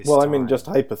at this time. Well, I mean, just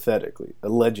hypothetically,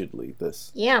 allegedly,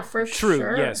 this. Yeah, for True,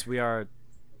 sure. yes, we are,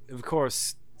 of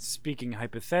course, speaking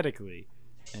hypothetically,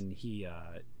 and he,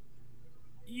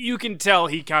 you can tell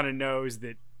he kind of knows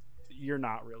that you're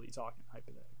not really talking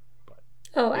hypothetically.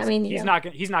 Oh, I mean, he's not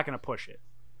gonna push it.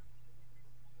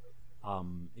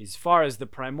 As far as the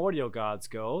primordial gods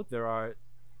go, there are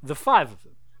the 5 of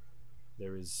them.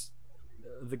 There is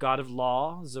the god of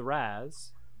law,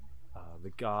 Zaraz,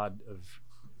 the god of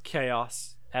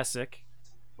chaos, Essek,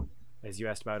 as you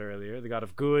asked about earlier, the god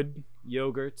of good,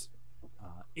 Yogurt,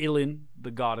 Ilin,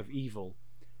 the god of evil,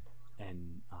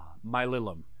 and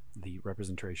Mylilim, the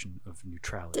representation of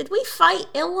neutrality. Did we fight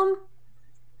Ilum?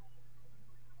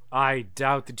 I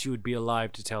doubt that you would be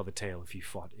alive to tell the tale if you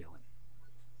fought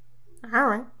Ilin. All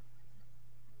right.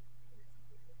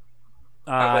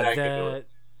 I could do it.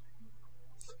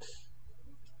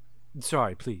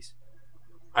 Sorry, please.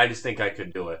 I just think I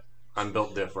could do it. I'm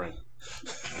built different.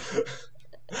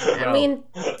 I mean,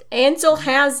 Ansel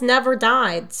has never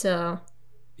died, so...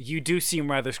 You do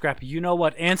seem rather scrappy. You know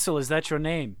what? Ansel, is that your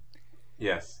name?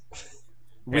 Yes.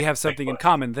 We have something in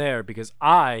common there, because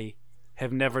I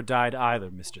have never died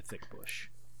either, Mr. Thickbush.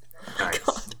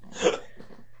 Nice.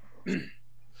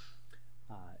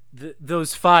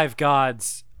 Those 5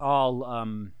 gods all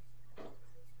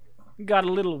got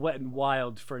a little wet and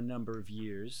wild for a number of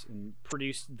years and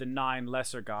produced the 9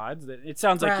 lesser gods. It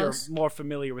sounds like Gross. you're more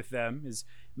familiar with them, as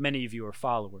many of you are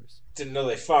followers. Didn't know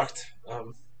they fucked.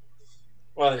 Well,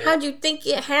 anyway, How'd you think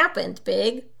it happened,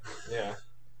 Big? yeah.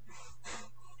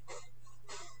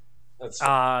 That's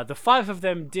the 5 of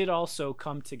them did also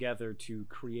come together to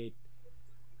create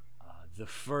the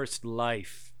first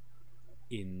life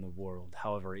in the world.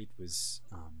 However, it was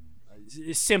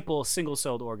simple,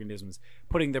 single-celled organisms.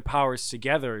 Putting their powers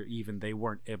together, even, they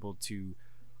weren't able to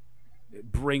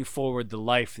bring forward the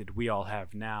life that we all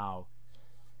have now,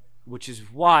 which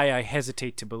is why I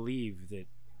hesitate to believe that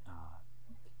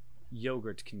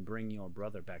Yogurt can bring your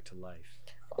brother back to life.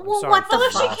 Well, what the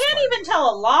fuck? She can't even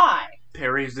tell a lie.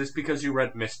 Perry, is this because you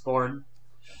read Mistborn?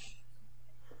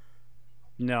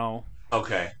 No.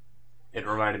 Okay. It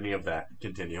reminded me of that.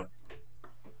 Continue.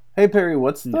 Hey Perry,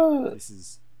 what's the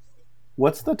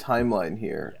timeline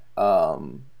here? How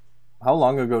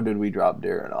long ago did we drop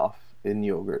Darren off in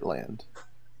Yogurt Land?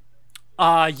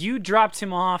 You dropped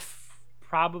him off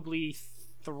probably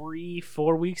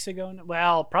 3-4 weeks ago.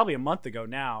 Well, probably a month ago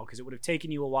now, because it would have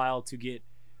taken you a while to get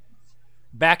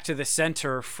back to the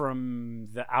center from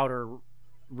the outer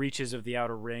reaches of the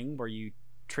outer ring, where you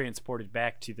transported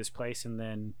back to this place, and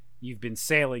then you've been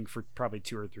sailing for probably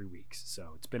 2 or 3 weeks.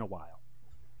 So it's been a while.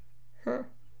 Huh.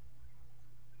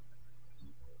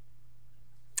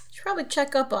 Should probably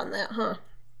check up on that, huh?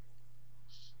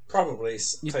 probably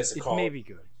place a call. It may be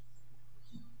good.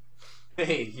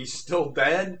 Hey, he's still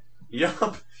dead?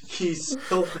 Yup, he's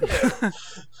still dead.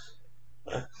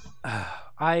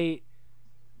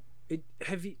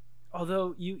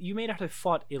 Although you may not have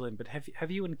fought Ilan, but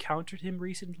have you encountered him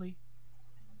recently?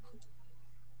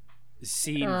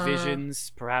 Seen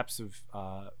visions, perhaps of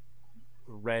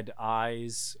red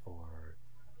eyes or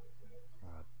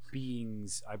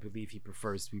beings? I believe he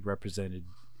prefers to be represented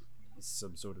as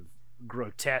some sort of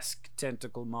grotesque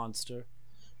tentacle monster.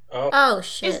 Oh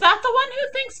shit! Is that the one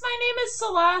who thinks my name is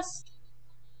Celeste?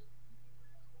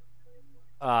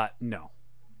 No.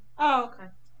 Oh,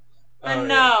 okay.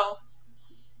 No.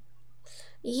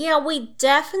 Yeah, we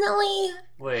definitely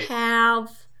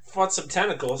have fought some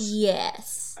tentacles.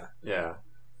 Yes. Yeah.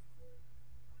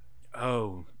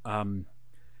 Oh,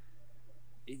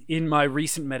 in my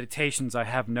recent meditations, I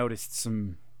have noticed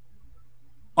some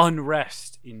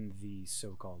unrest in the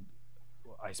so-called,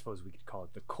 I suppose we could call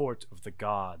it, the court of the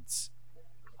gods.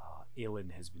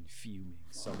 Ilan has been fuming.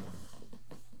 Someone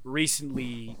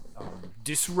recently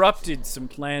disrupted some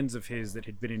plans of his that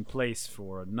had been in place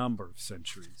for a number of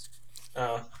centuries.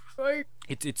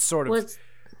 It's sort of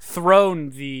thrown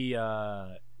the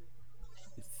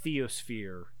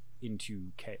theosphere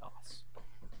into chaos.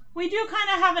 We do kind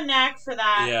of have a knack for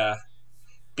that. Yeah.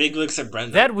 Big looks at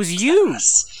Brenda. That was you!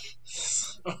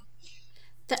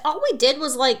 All we did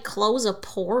was, close a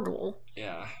portal.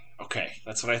 Yeah. Okay,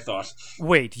 that's what I thought.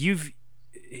 Wait, you've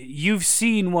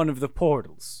seen one of the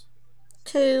portals?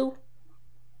 2.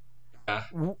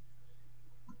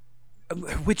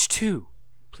 Which 2?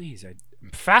 Please, I'm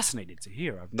fascinated to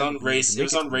hear. It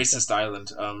was on Racist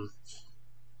Island.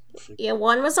 Yeah,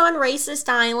 one was on Racist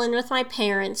Island with my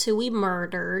parents, who we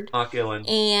murdered. Ilan.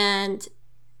 And...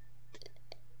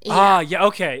 Yeah.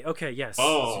 Okay, yes.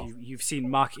 Oh. So you've seen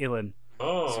Mach Ilan.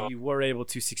 Oh. So you were able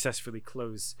to successfully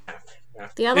close.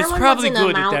 The other it's one probably was in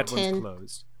good the that mountain. that one's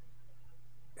closed.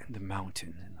 In the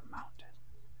mountain.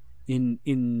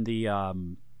 In the I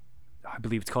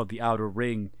believe it's called the Outer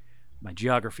Ring. My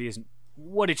geography isn't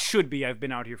what it should be. I've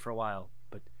been out here for a while,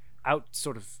 but out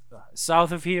sort of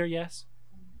south of here, yes.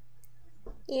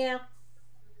 Yeah.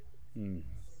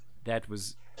 That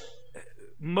was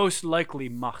most likely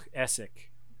Mach Essek.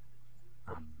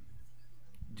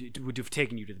 Would have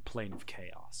taken you to the plane of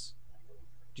chaos.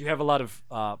 Do you have a lot of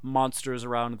monsters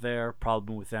around there?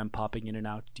 Problem with them popping in and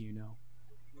out? Do you know?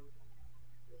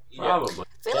 Probably.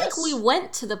 I feel like we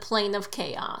went to the plane of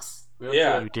chaos.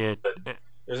 Yeah. You did.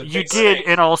 You did,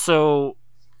 and also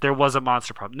there was a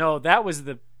monster problem. No, that was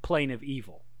the plane of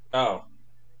evil. Oh.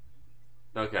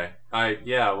 Okay.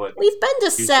 What We've been to you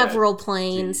several said.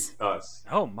 planes. Us.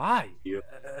 Oh my. You.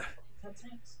 That's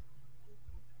nice.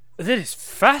 That is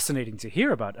fascinating to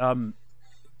hear about.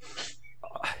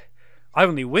 I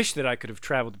only wish that I could have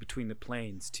traveled between the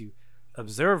planes to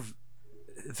observe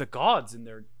the gods in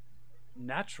their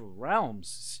natural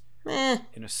realms.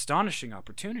 An astonishing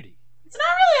opportunity. It's not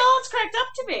really all it's cracked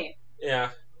up to be.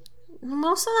 Yeah.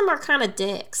 Most of them are kind of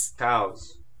dicks.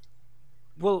 Cows.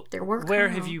 Well, There were where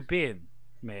cows. have you been,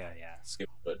 may I ask?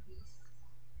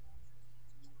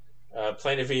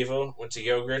 Plane of Evil, went to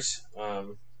Yogurt.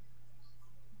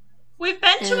 We've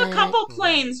been to a couple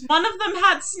planes. One of them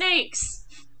had snakes.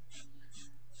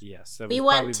 Yes, that was We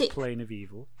probably went the to- plane of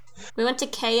evil. We went to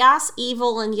Chaos,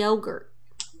 Evil, and Yogurt.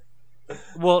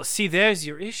 Well, see, there's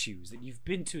your issues, that you've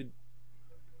been to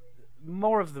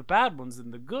more of the bad ones than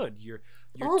the good. You're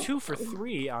You're 2 for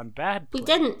 3 on bad We plays.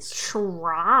 didn't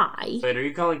try. Wait, are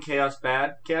you calling chaos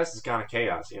bad? Chaos is kind of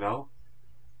chaos, you know?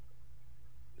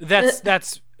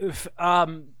 That's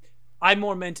I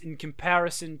more meant in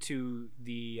comparison to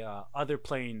the other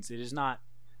planes. It is not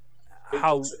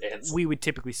how we would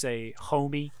typically say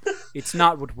homey. It's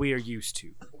not what we are used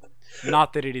to.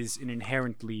 Not that it is an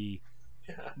inherently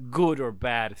good or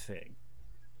bad thing.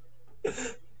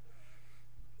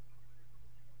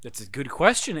 That's a good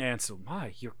question, Ansel.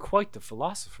 My, you're quite the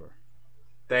philosopher.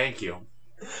 Thank you.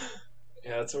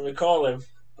 Yeah, that's what we call him.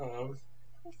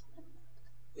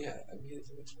 Yeah, I mean,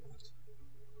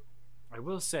 I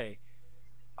will say,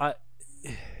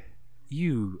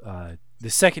 you, the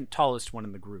second tallest one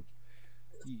in the group,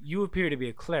 you appear to be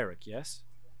a cleric, yes?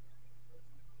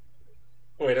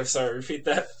 Wait, I'm sorry. Repeat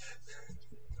that.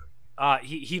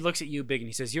 He looks at you, Big, and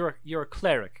he says, "You're a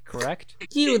cleric, correct?"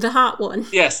 You, the hot one.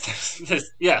 Yes,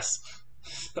 yes.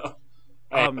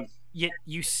 Yet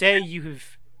you say you have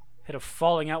had a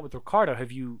falling out with Ricardo.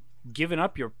 Have you given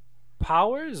up your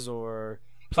powers or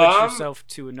pledged yourself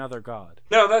to another god?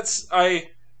 No,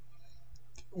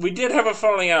 we did have a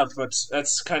falling out, but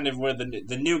that's kind of where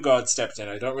the new god stepped in.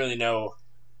 I don't really know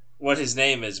what his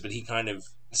name is, but he kind of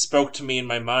spoke to me in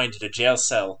my mind in a jail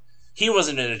cell. He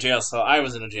wasn't in a jail cell, I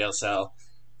was in a jail cell,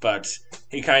 but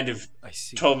he kind of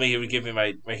told me he would give me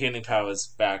my healing powers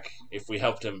back if we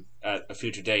helped him at a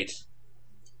future date.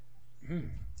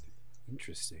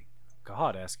 Interesting.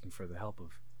 God asking for the help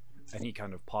of... And he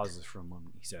kind of pauses for a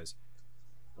moment. He says,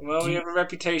 "Well, we have a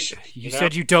reputation. You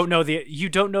said you don't know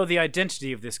the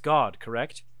identity of this god,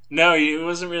 correct?" No, he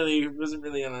wasn't really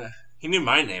on a... He knew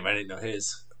my name, I didn't know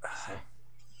his. So.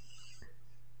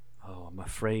 Oh, I'm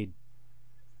afraid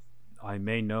I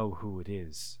may know who it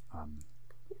is.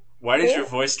 Why did your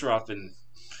voice drop in...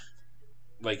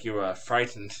 Like you were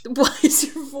frightened? Why is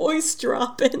your voice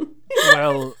dropping?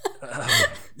 Well,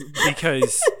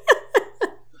 because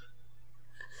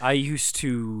I used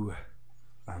to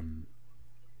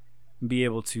be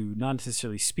able to not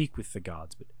necessarily speak with the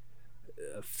gods, but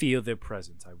feel their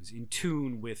presence. I was in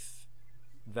tune with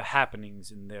the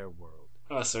happenings in their world.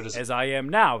 Oh, so does... As I am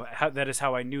now. That is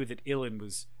how I knew that Ilan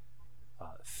was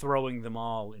throwing them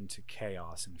all into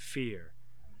chaos and fear.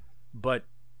 But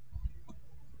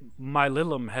my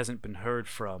Lilim hasn't been heard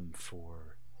from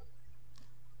for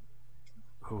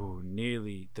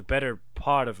nearly the better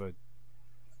part of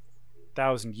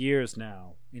 1,000 years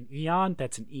now. An eon?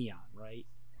 That's an eon, right?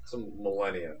 Some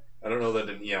millennia. I don't know that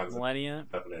an eon's millennia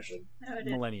a definition.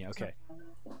 Millennia, okay.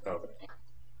 Okay.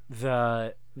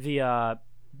 The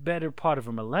better part of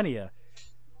a millennia.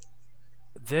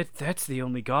 That's the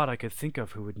only god I could think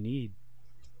of who would need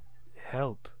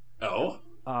help. Oh?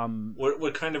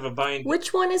 What kind of a bind?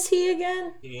 Which one is he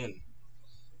again? Ian.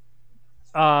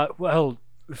 Well,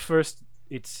 first,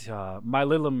 it's my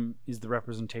Lilim is the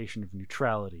representation of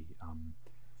neutrality.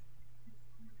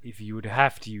 If you would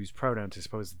have to use pronouns, I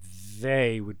suppose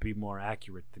they would be more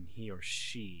accurate than he or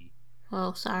she.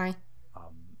 Oh, sorry.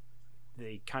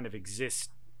 They kind of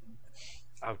exist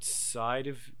outside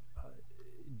of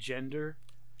gender,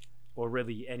 or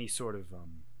really any sort of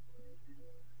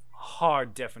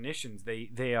hard definitions.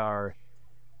 They are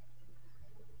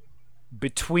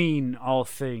between all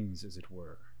things, as it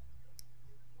were.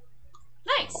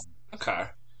 Nice. Okay.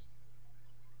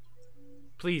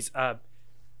 Please, have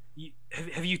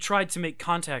you tried to make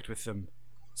contact with them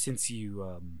since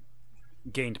you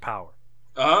gained power?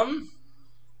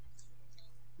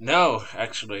 No,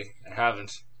 actually, I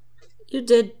haven't. You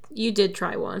did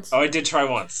try once. Oh, I did try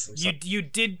once. You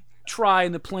did try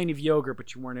in the plane of Yogurt,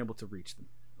 but you weren't able to reach them.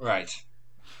 Right.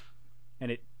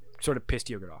 And it sort of pissed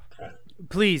Yogurt off.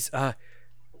 Please, I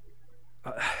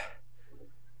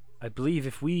believe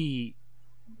if we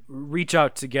reach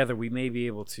out together, we may be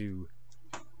able to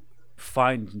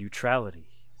find neutrality.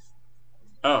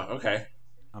 Oh, okay.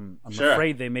 I'm Sure.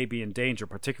 afraid they may be in danger,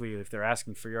 particularly if they're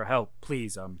asking for your help.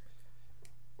 Please,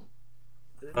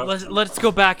 let's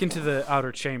go back into the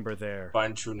outer chamber there.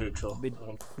 Find true neutral.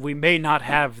 We may not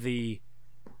have the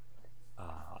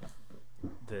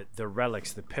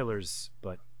relics, the pillars,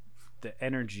 but the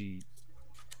energy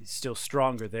is still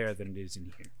stronger there than it is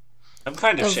in here. I'm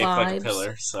kind of The shaped like a vibes.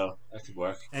 pillar, so that could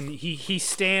work. And he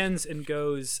stands and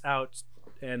goes out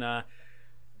and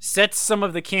sets some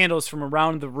of the candles from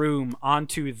around the room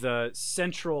onto the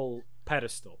central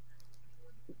pedestal.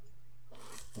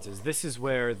 He says, "This is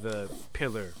where the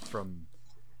pillar from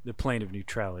the plane of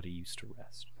neutrality used to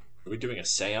rest." Are we doing a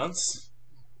seance?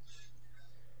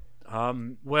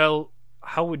 Well,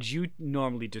 how would you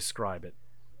normally describe it?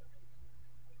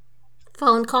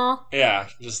 Phone call? Yeah,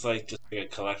 just like a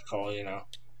collect call, you know.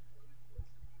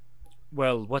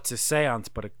 well, what's a seance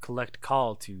but a collect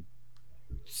call to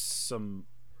some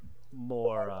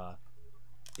more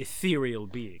ethereal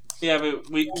beings? Yeah, but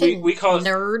we call it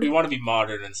nerd. We want to be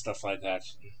modern and stuff like that.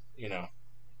 You know.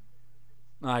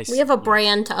 I see. We have a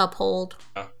brand to uphold.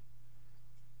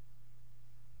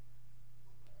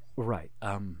 Right.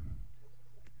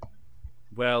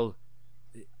 Well,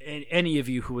 any of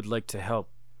you who would like to help,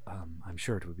 I'm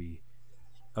sure it would be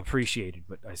appreciated,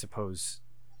 but I suppose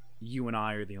you and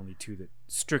I are the only two that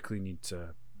strictly need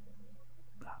to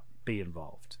be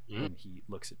involved. And he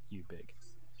looks at you, Big.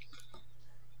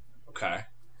 Okay.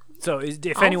 So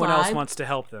if anyone else wants to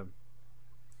help them.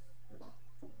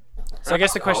 So I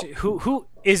guess the question, who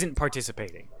isn't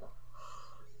participating?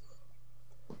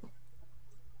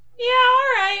 Yeah,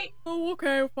 alright. Oh,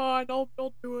 okay, fine. I'll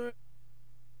do it.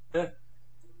 Yeah.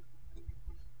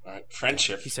 Alright,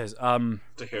 friendship. He says, To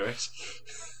hear it.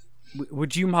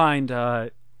 would you mind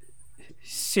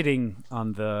sitting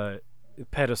on the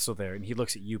pedestal there? And he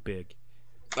looks at you, Big.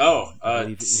 Oh,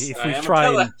 if I we am try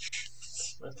a and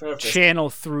pillar. channel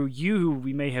through you,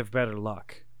 we may have better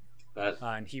luck. That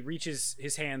And he reaches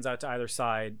his hands out to either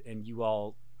side, and you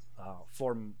all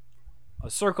form a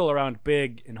circle around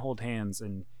Big and hold hands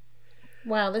and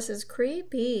Wow, this is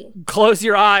creepy. close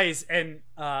your eyes. And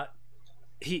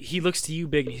he looks to you,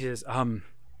 Big, and he says,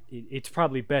 it's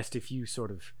probably best if you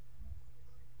sort of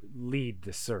lead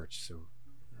the search, so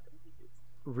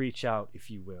reach out if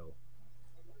you will.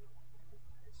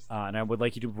 And I would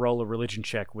like you to roll a religion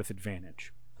check with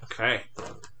advantage. okay.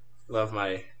 Love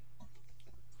my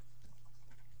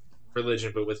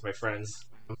religion, but with my friends.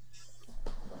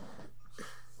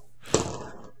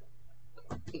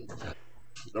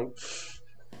 Nope.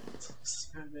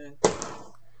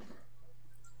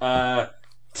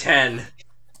 10.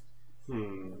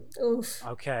 Oof.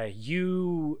 Okay,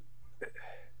 your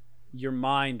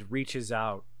mind reaches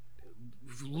out,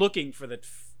 looking for that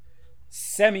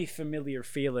semi-familiar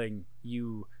feeling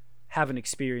you haven't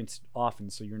experienced often,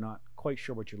 so you're not quite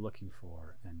sure what you're looking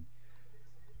for, and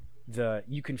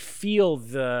you can feel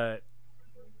the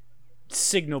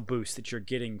signal boost that you're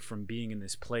getting from being in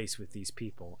this place with these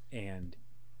people, and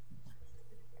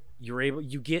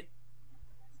you get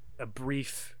a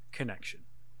brief connection.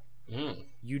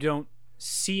 You don't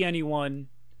see anyone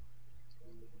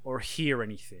or hear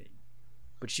anything,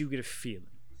 but you get a feeling.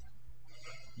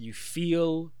 You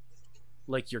feel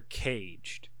like you're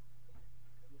caged,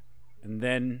 and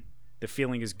then the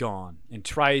feeling is gone, and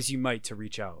try as you might to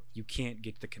reach out, you can't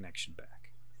get the connection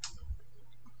back.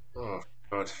 Oh,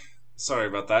 God. Sorry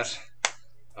about that.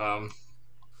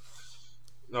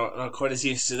 Not quite as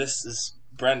used to this as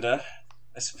Brenda,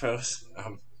 I suppose.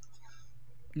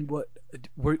 What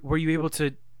were you able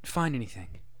to find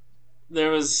anything?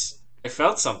 I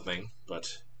felt something,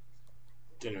 but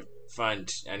didn't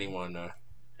find anyone or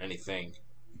anything.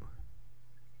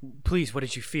 Please, what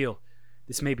did you feel?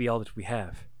 This may be all that we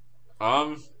have.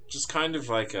 Just kind of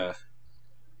like a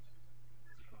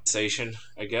sensation,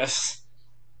 I guess.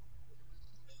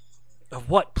 Of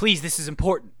what? Please, this is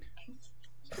important.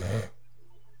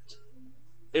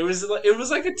 It was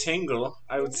like a tingle,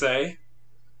 I would say.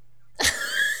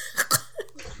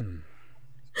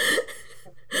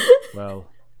 Well,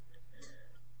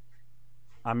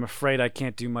 I'm afraid I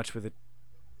can't do much with a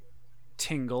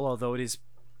tingle, although it is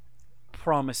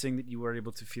promising that you were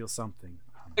able to feel something.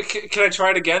 Can I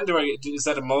try it again? Is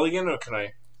that a mulligan, or can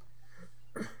I?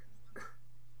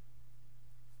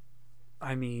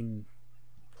 I mean,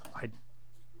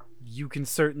 you can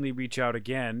certainly reach out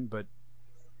again, but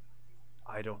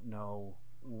I don't know.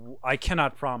 I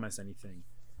cannot promise anything.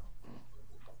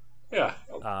 Yeah,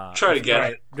 I'll try it again.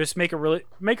 Right, just make a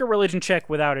religion check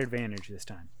without advantage this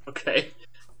time. Okay.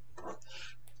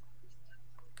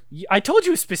 I told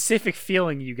you a specific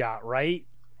feeling you got, right?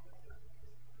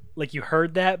 Like you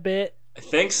heard that bit? I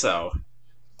think so.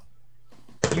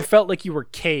 You felt like you were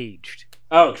caged.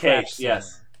 Oh, caged,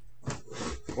 yes.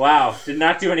 Wow, did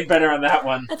not do any better on that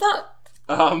one. I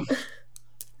thought...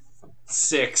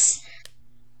 6.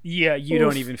 Yeah, you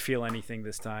don't even feel anything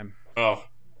this time. Oh.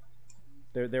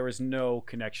 There was no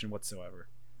connection whatsoever.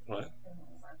 What?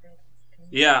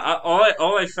 Yeah,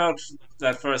 all I felt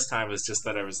that first time was just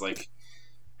that I was like...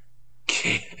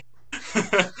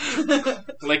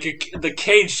 like the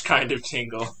caged kind of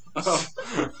tingle.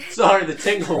 Sorry, the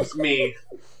tingle's me.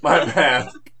 My bad.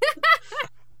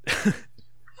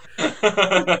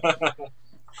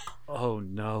 Oh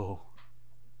no.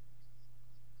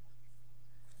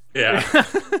 Yeah.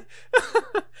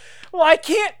 Well, I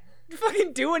can't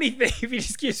fucking do anything if he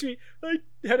just gives me. I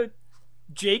had a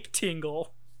Jake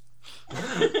tingle.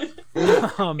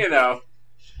 You know.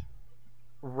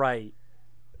 Right.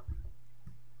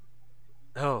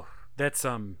 That's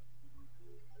I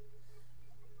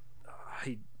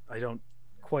don't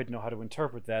quite know how to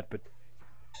interpret that, but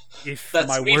if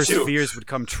my worst fears would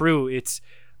come true,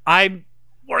 I'm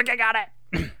working on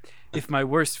it. If my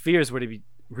worst fears were to be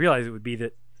realized, it would be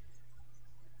that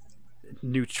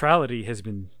neutrality has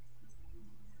been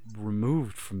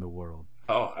removed from the world.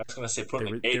 Oh, I was going to say put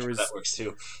in a cage, but that works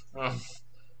too.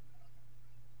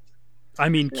 I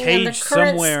mean, cage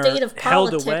somewhere state of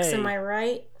held politics, away. Am I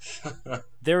right?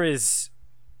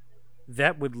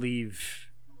 That would leave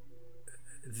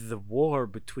the war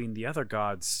between the other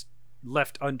gods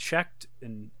left unchecked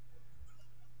and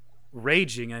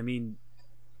raging. I mean,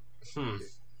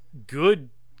 good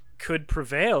could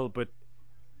prevail, but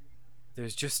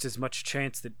there's just as much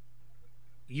chance that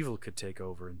evil could take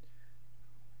over. And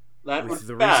that with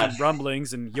the recent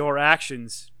rumblings and your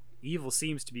actions, evil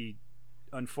seems to be,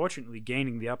 unfortunately,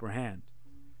 gaining the upper hand.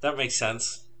 That makes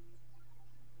sense.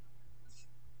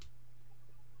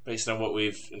 Based on what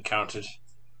we've encountered.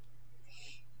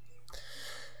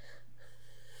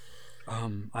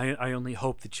 I only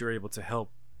hope that you're able to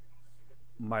help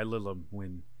my Lilim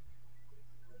when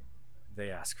they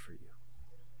ask for you.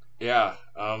 Yeah,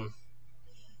 have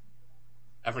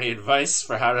any advice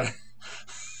for how to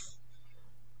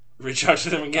reach out to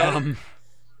them again?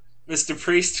 Mr.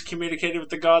 Priest communicated with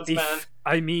the gods, man.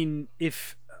 I mean,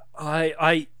 if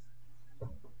I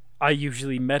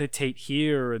usually meditate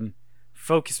here and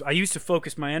focus. I used to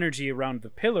focus my energy around the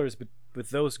pillars, but with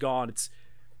those gone, it's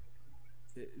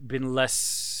been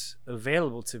less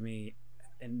available to me,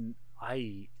 and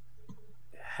I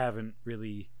haven't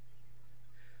really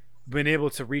been able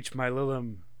to reach my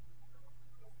Lilim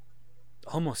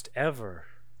almost ever.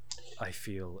 I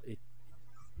feel it.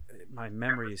 My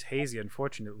memory is hazy,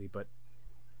 unfortunately, but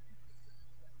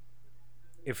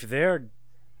if they're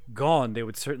gone, they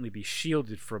would certainly be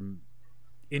shielded from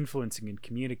influencing and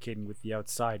communicating with the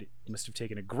outside. It must have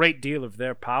taken a great deal of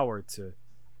their power to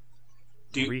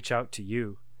reach out to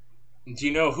you. Do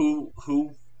you know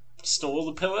who stole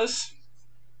the pillars?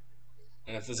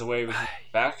 And if there's a way we can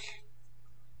get back?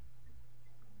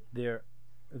 There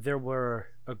were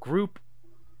a group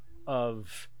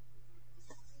of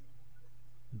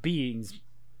beings.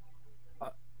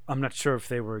 I'm not sure if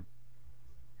they were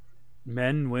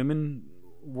men, women,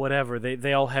 whatever.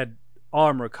 They all had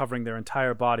armor covering their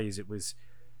entire bodies. It was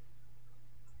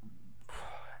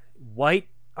white,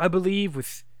 I believe,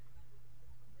 with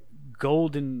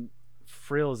golden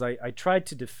frills. I tried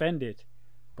to defend it,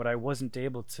 but I wasn't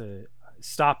able to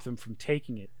stop them from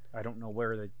taking it. I don't know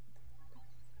where they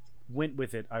went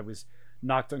with it. I was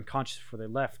knocked unconscious before they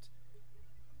left.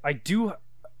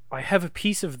 I have a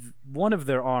piece of one of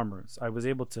their armors. I was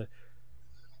able to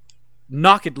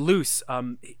knock it loose.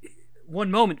 One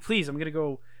moment, please. I'm going to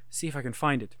go see if I can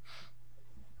find it.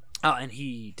 And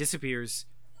he disappears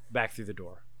back through the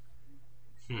door.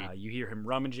 You hear him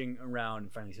rummaging around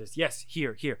and finally says, yes,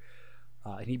 here.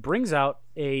 And he brings out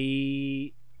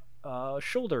a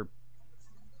shoulder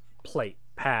plate,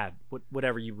 pad,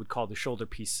 whatever you would call the shoulder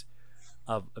piece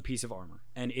of a piece of armor.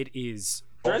 And it is...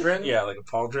 Pauldron? Yeah, like a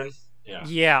pauldron.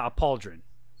 Yeah, a pauldron.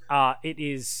 It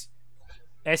is,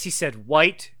 as he said,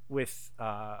 white with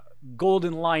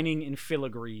golden lining and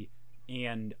filigree,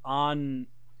 and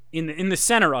in the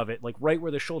center of it, like right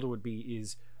where the shoulder would be,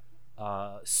 is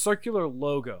a circular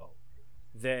logo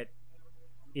that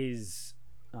is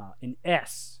an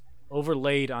S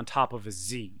overlaid on top of a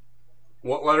Z.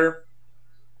 What letter?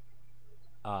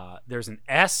 There's an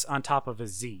S on top of a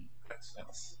Z.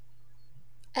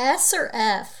 S or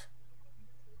F?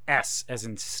 S as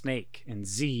in snake and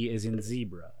Z as in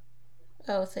zebra.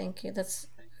 Oh, thank you. That's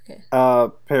okay.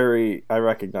 Perry, I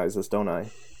recognize this, don't I?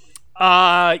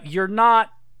 You're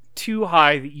not too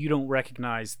high that you don't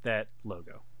recognize that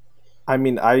logo. I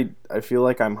mean, I feel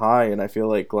like I'm high, and I feel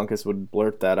like Glunkus would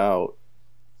blurt that out.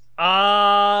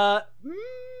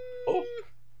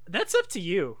 That's up to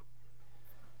you.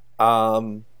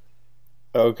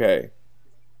 Okay.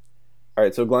 All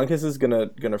right, so Glunkus is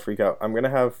gonna freak out. I'm gonna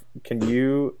have. Can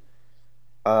you,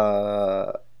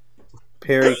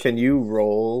 Perry? Can you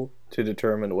roll to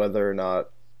determine whether or not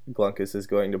Glunkus is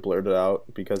going to blurt it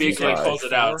out because he's high? Calls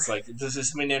it out. It's like, does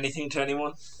this mean anything to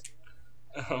anyone?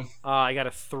 I got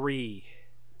a 3.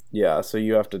 Yeah, so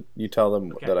you tell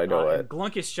them that I know it.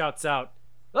 Glunkus shouts out,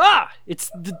 it's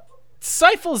the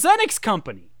Cyphal Zenix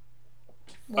Company.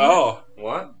 What? Oh,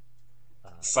 what?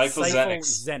 Cyphal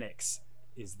Zenix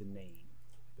is the name.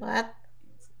 What?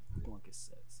 Glunkus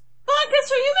says.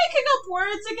 Glunkus, are you making up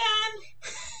words again?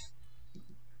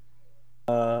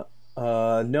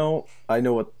 No, I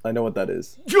know what that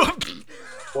is.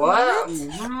 What?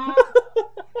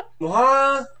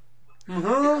 What?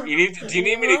 Do you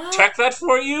need me to check that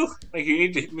for you? Like, you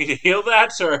need me to heal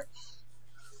that, or?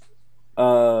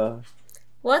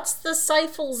 What's the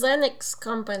Seifel Zenix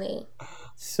company?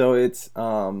 So it's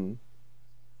Hagrid?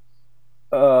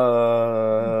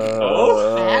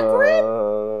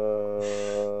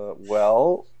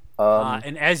 Well,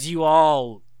 and as you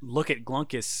all look at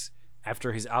Glunkus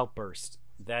after his outburst,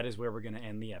 that is where we're going to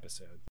end the episode.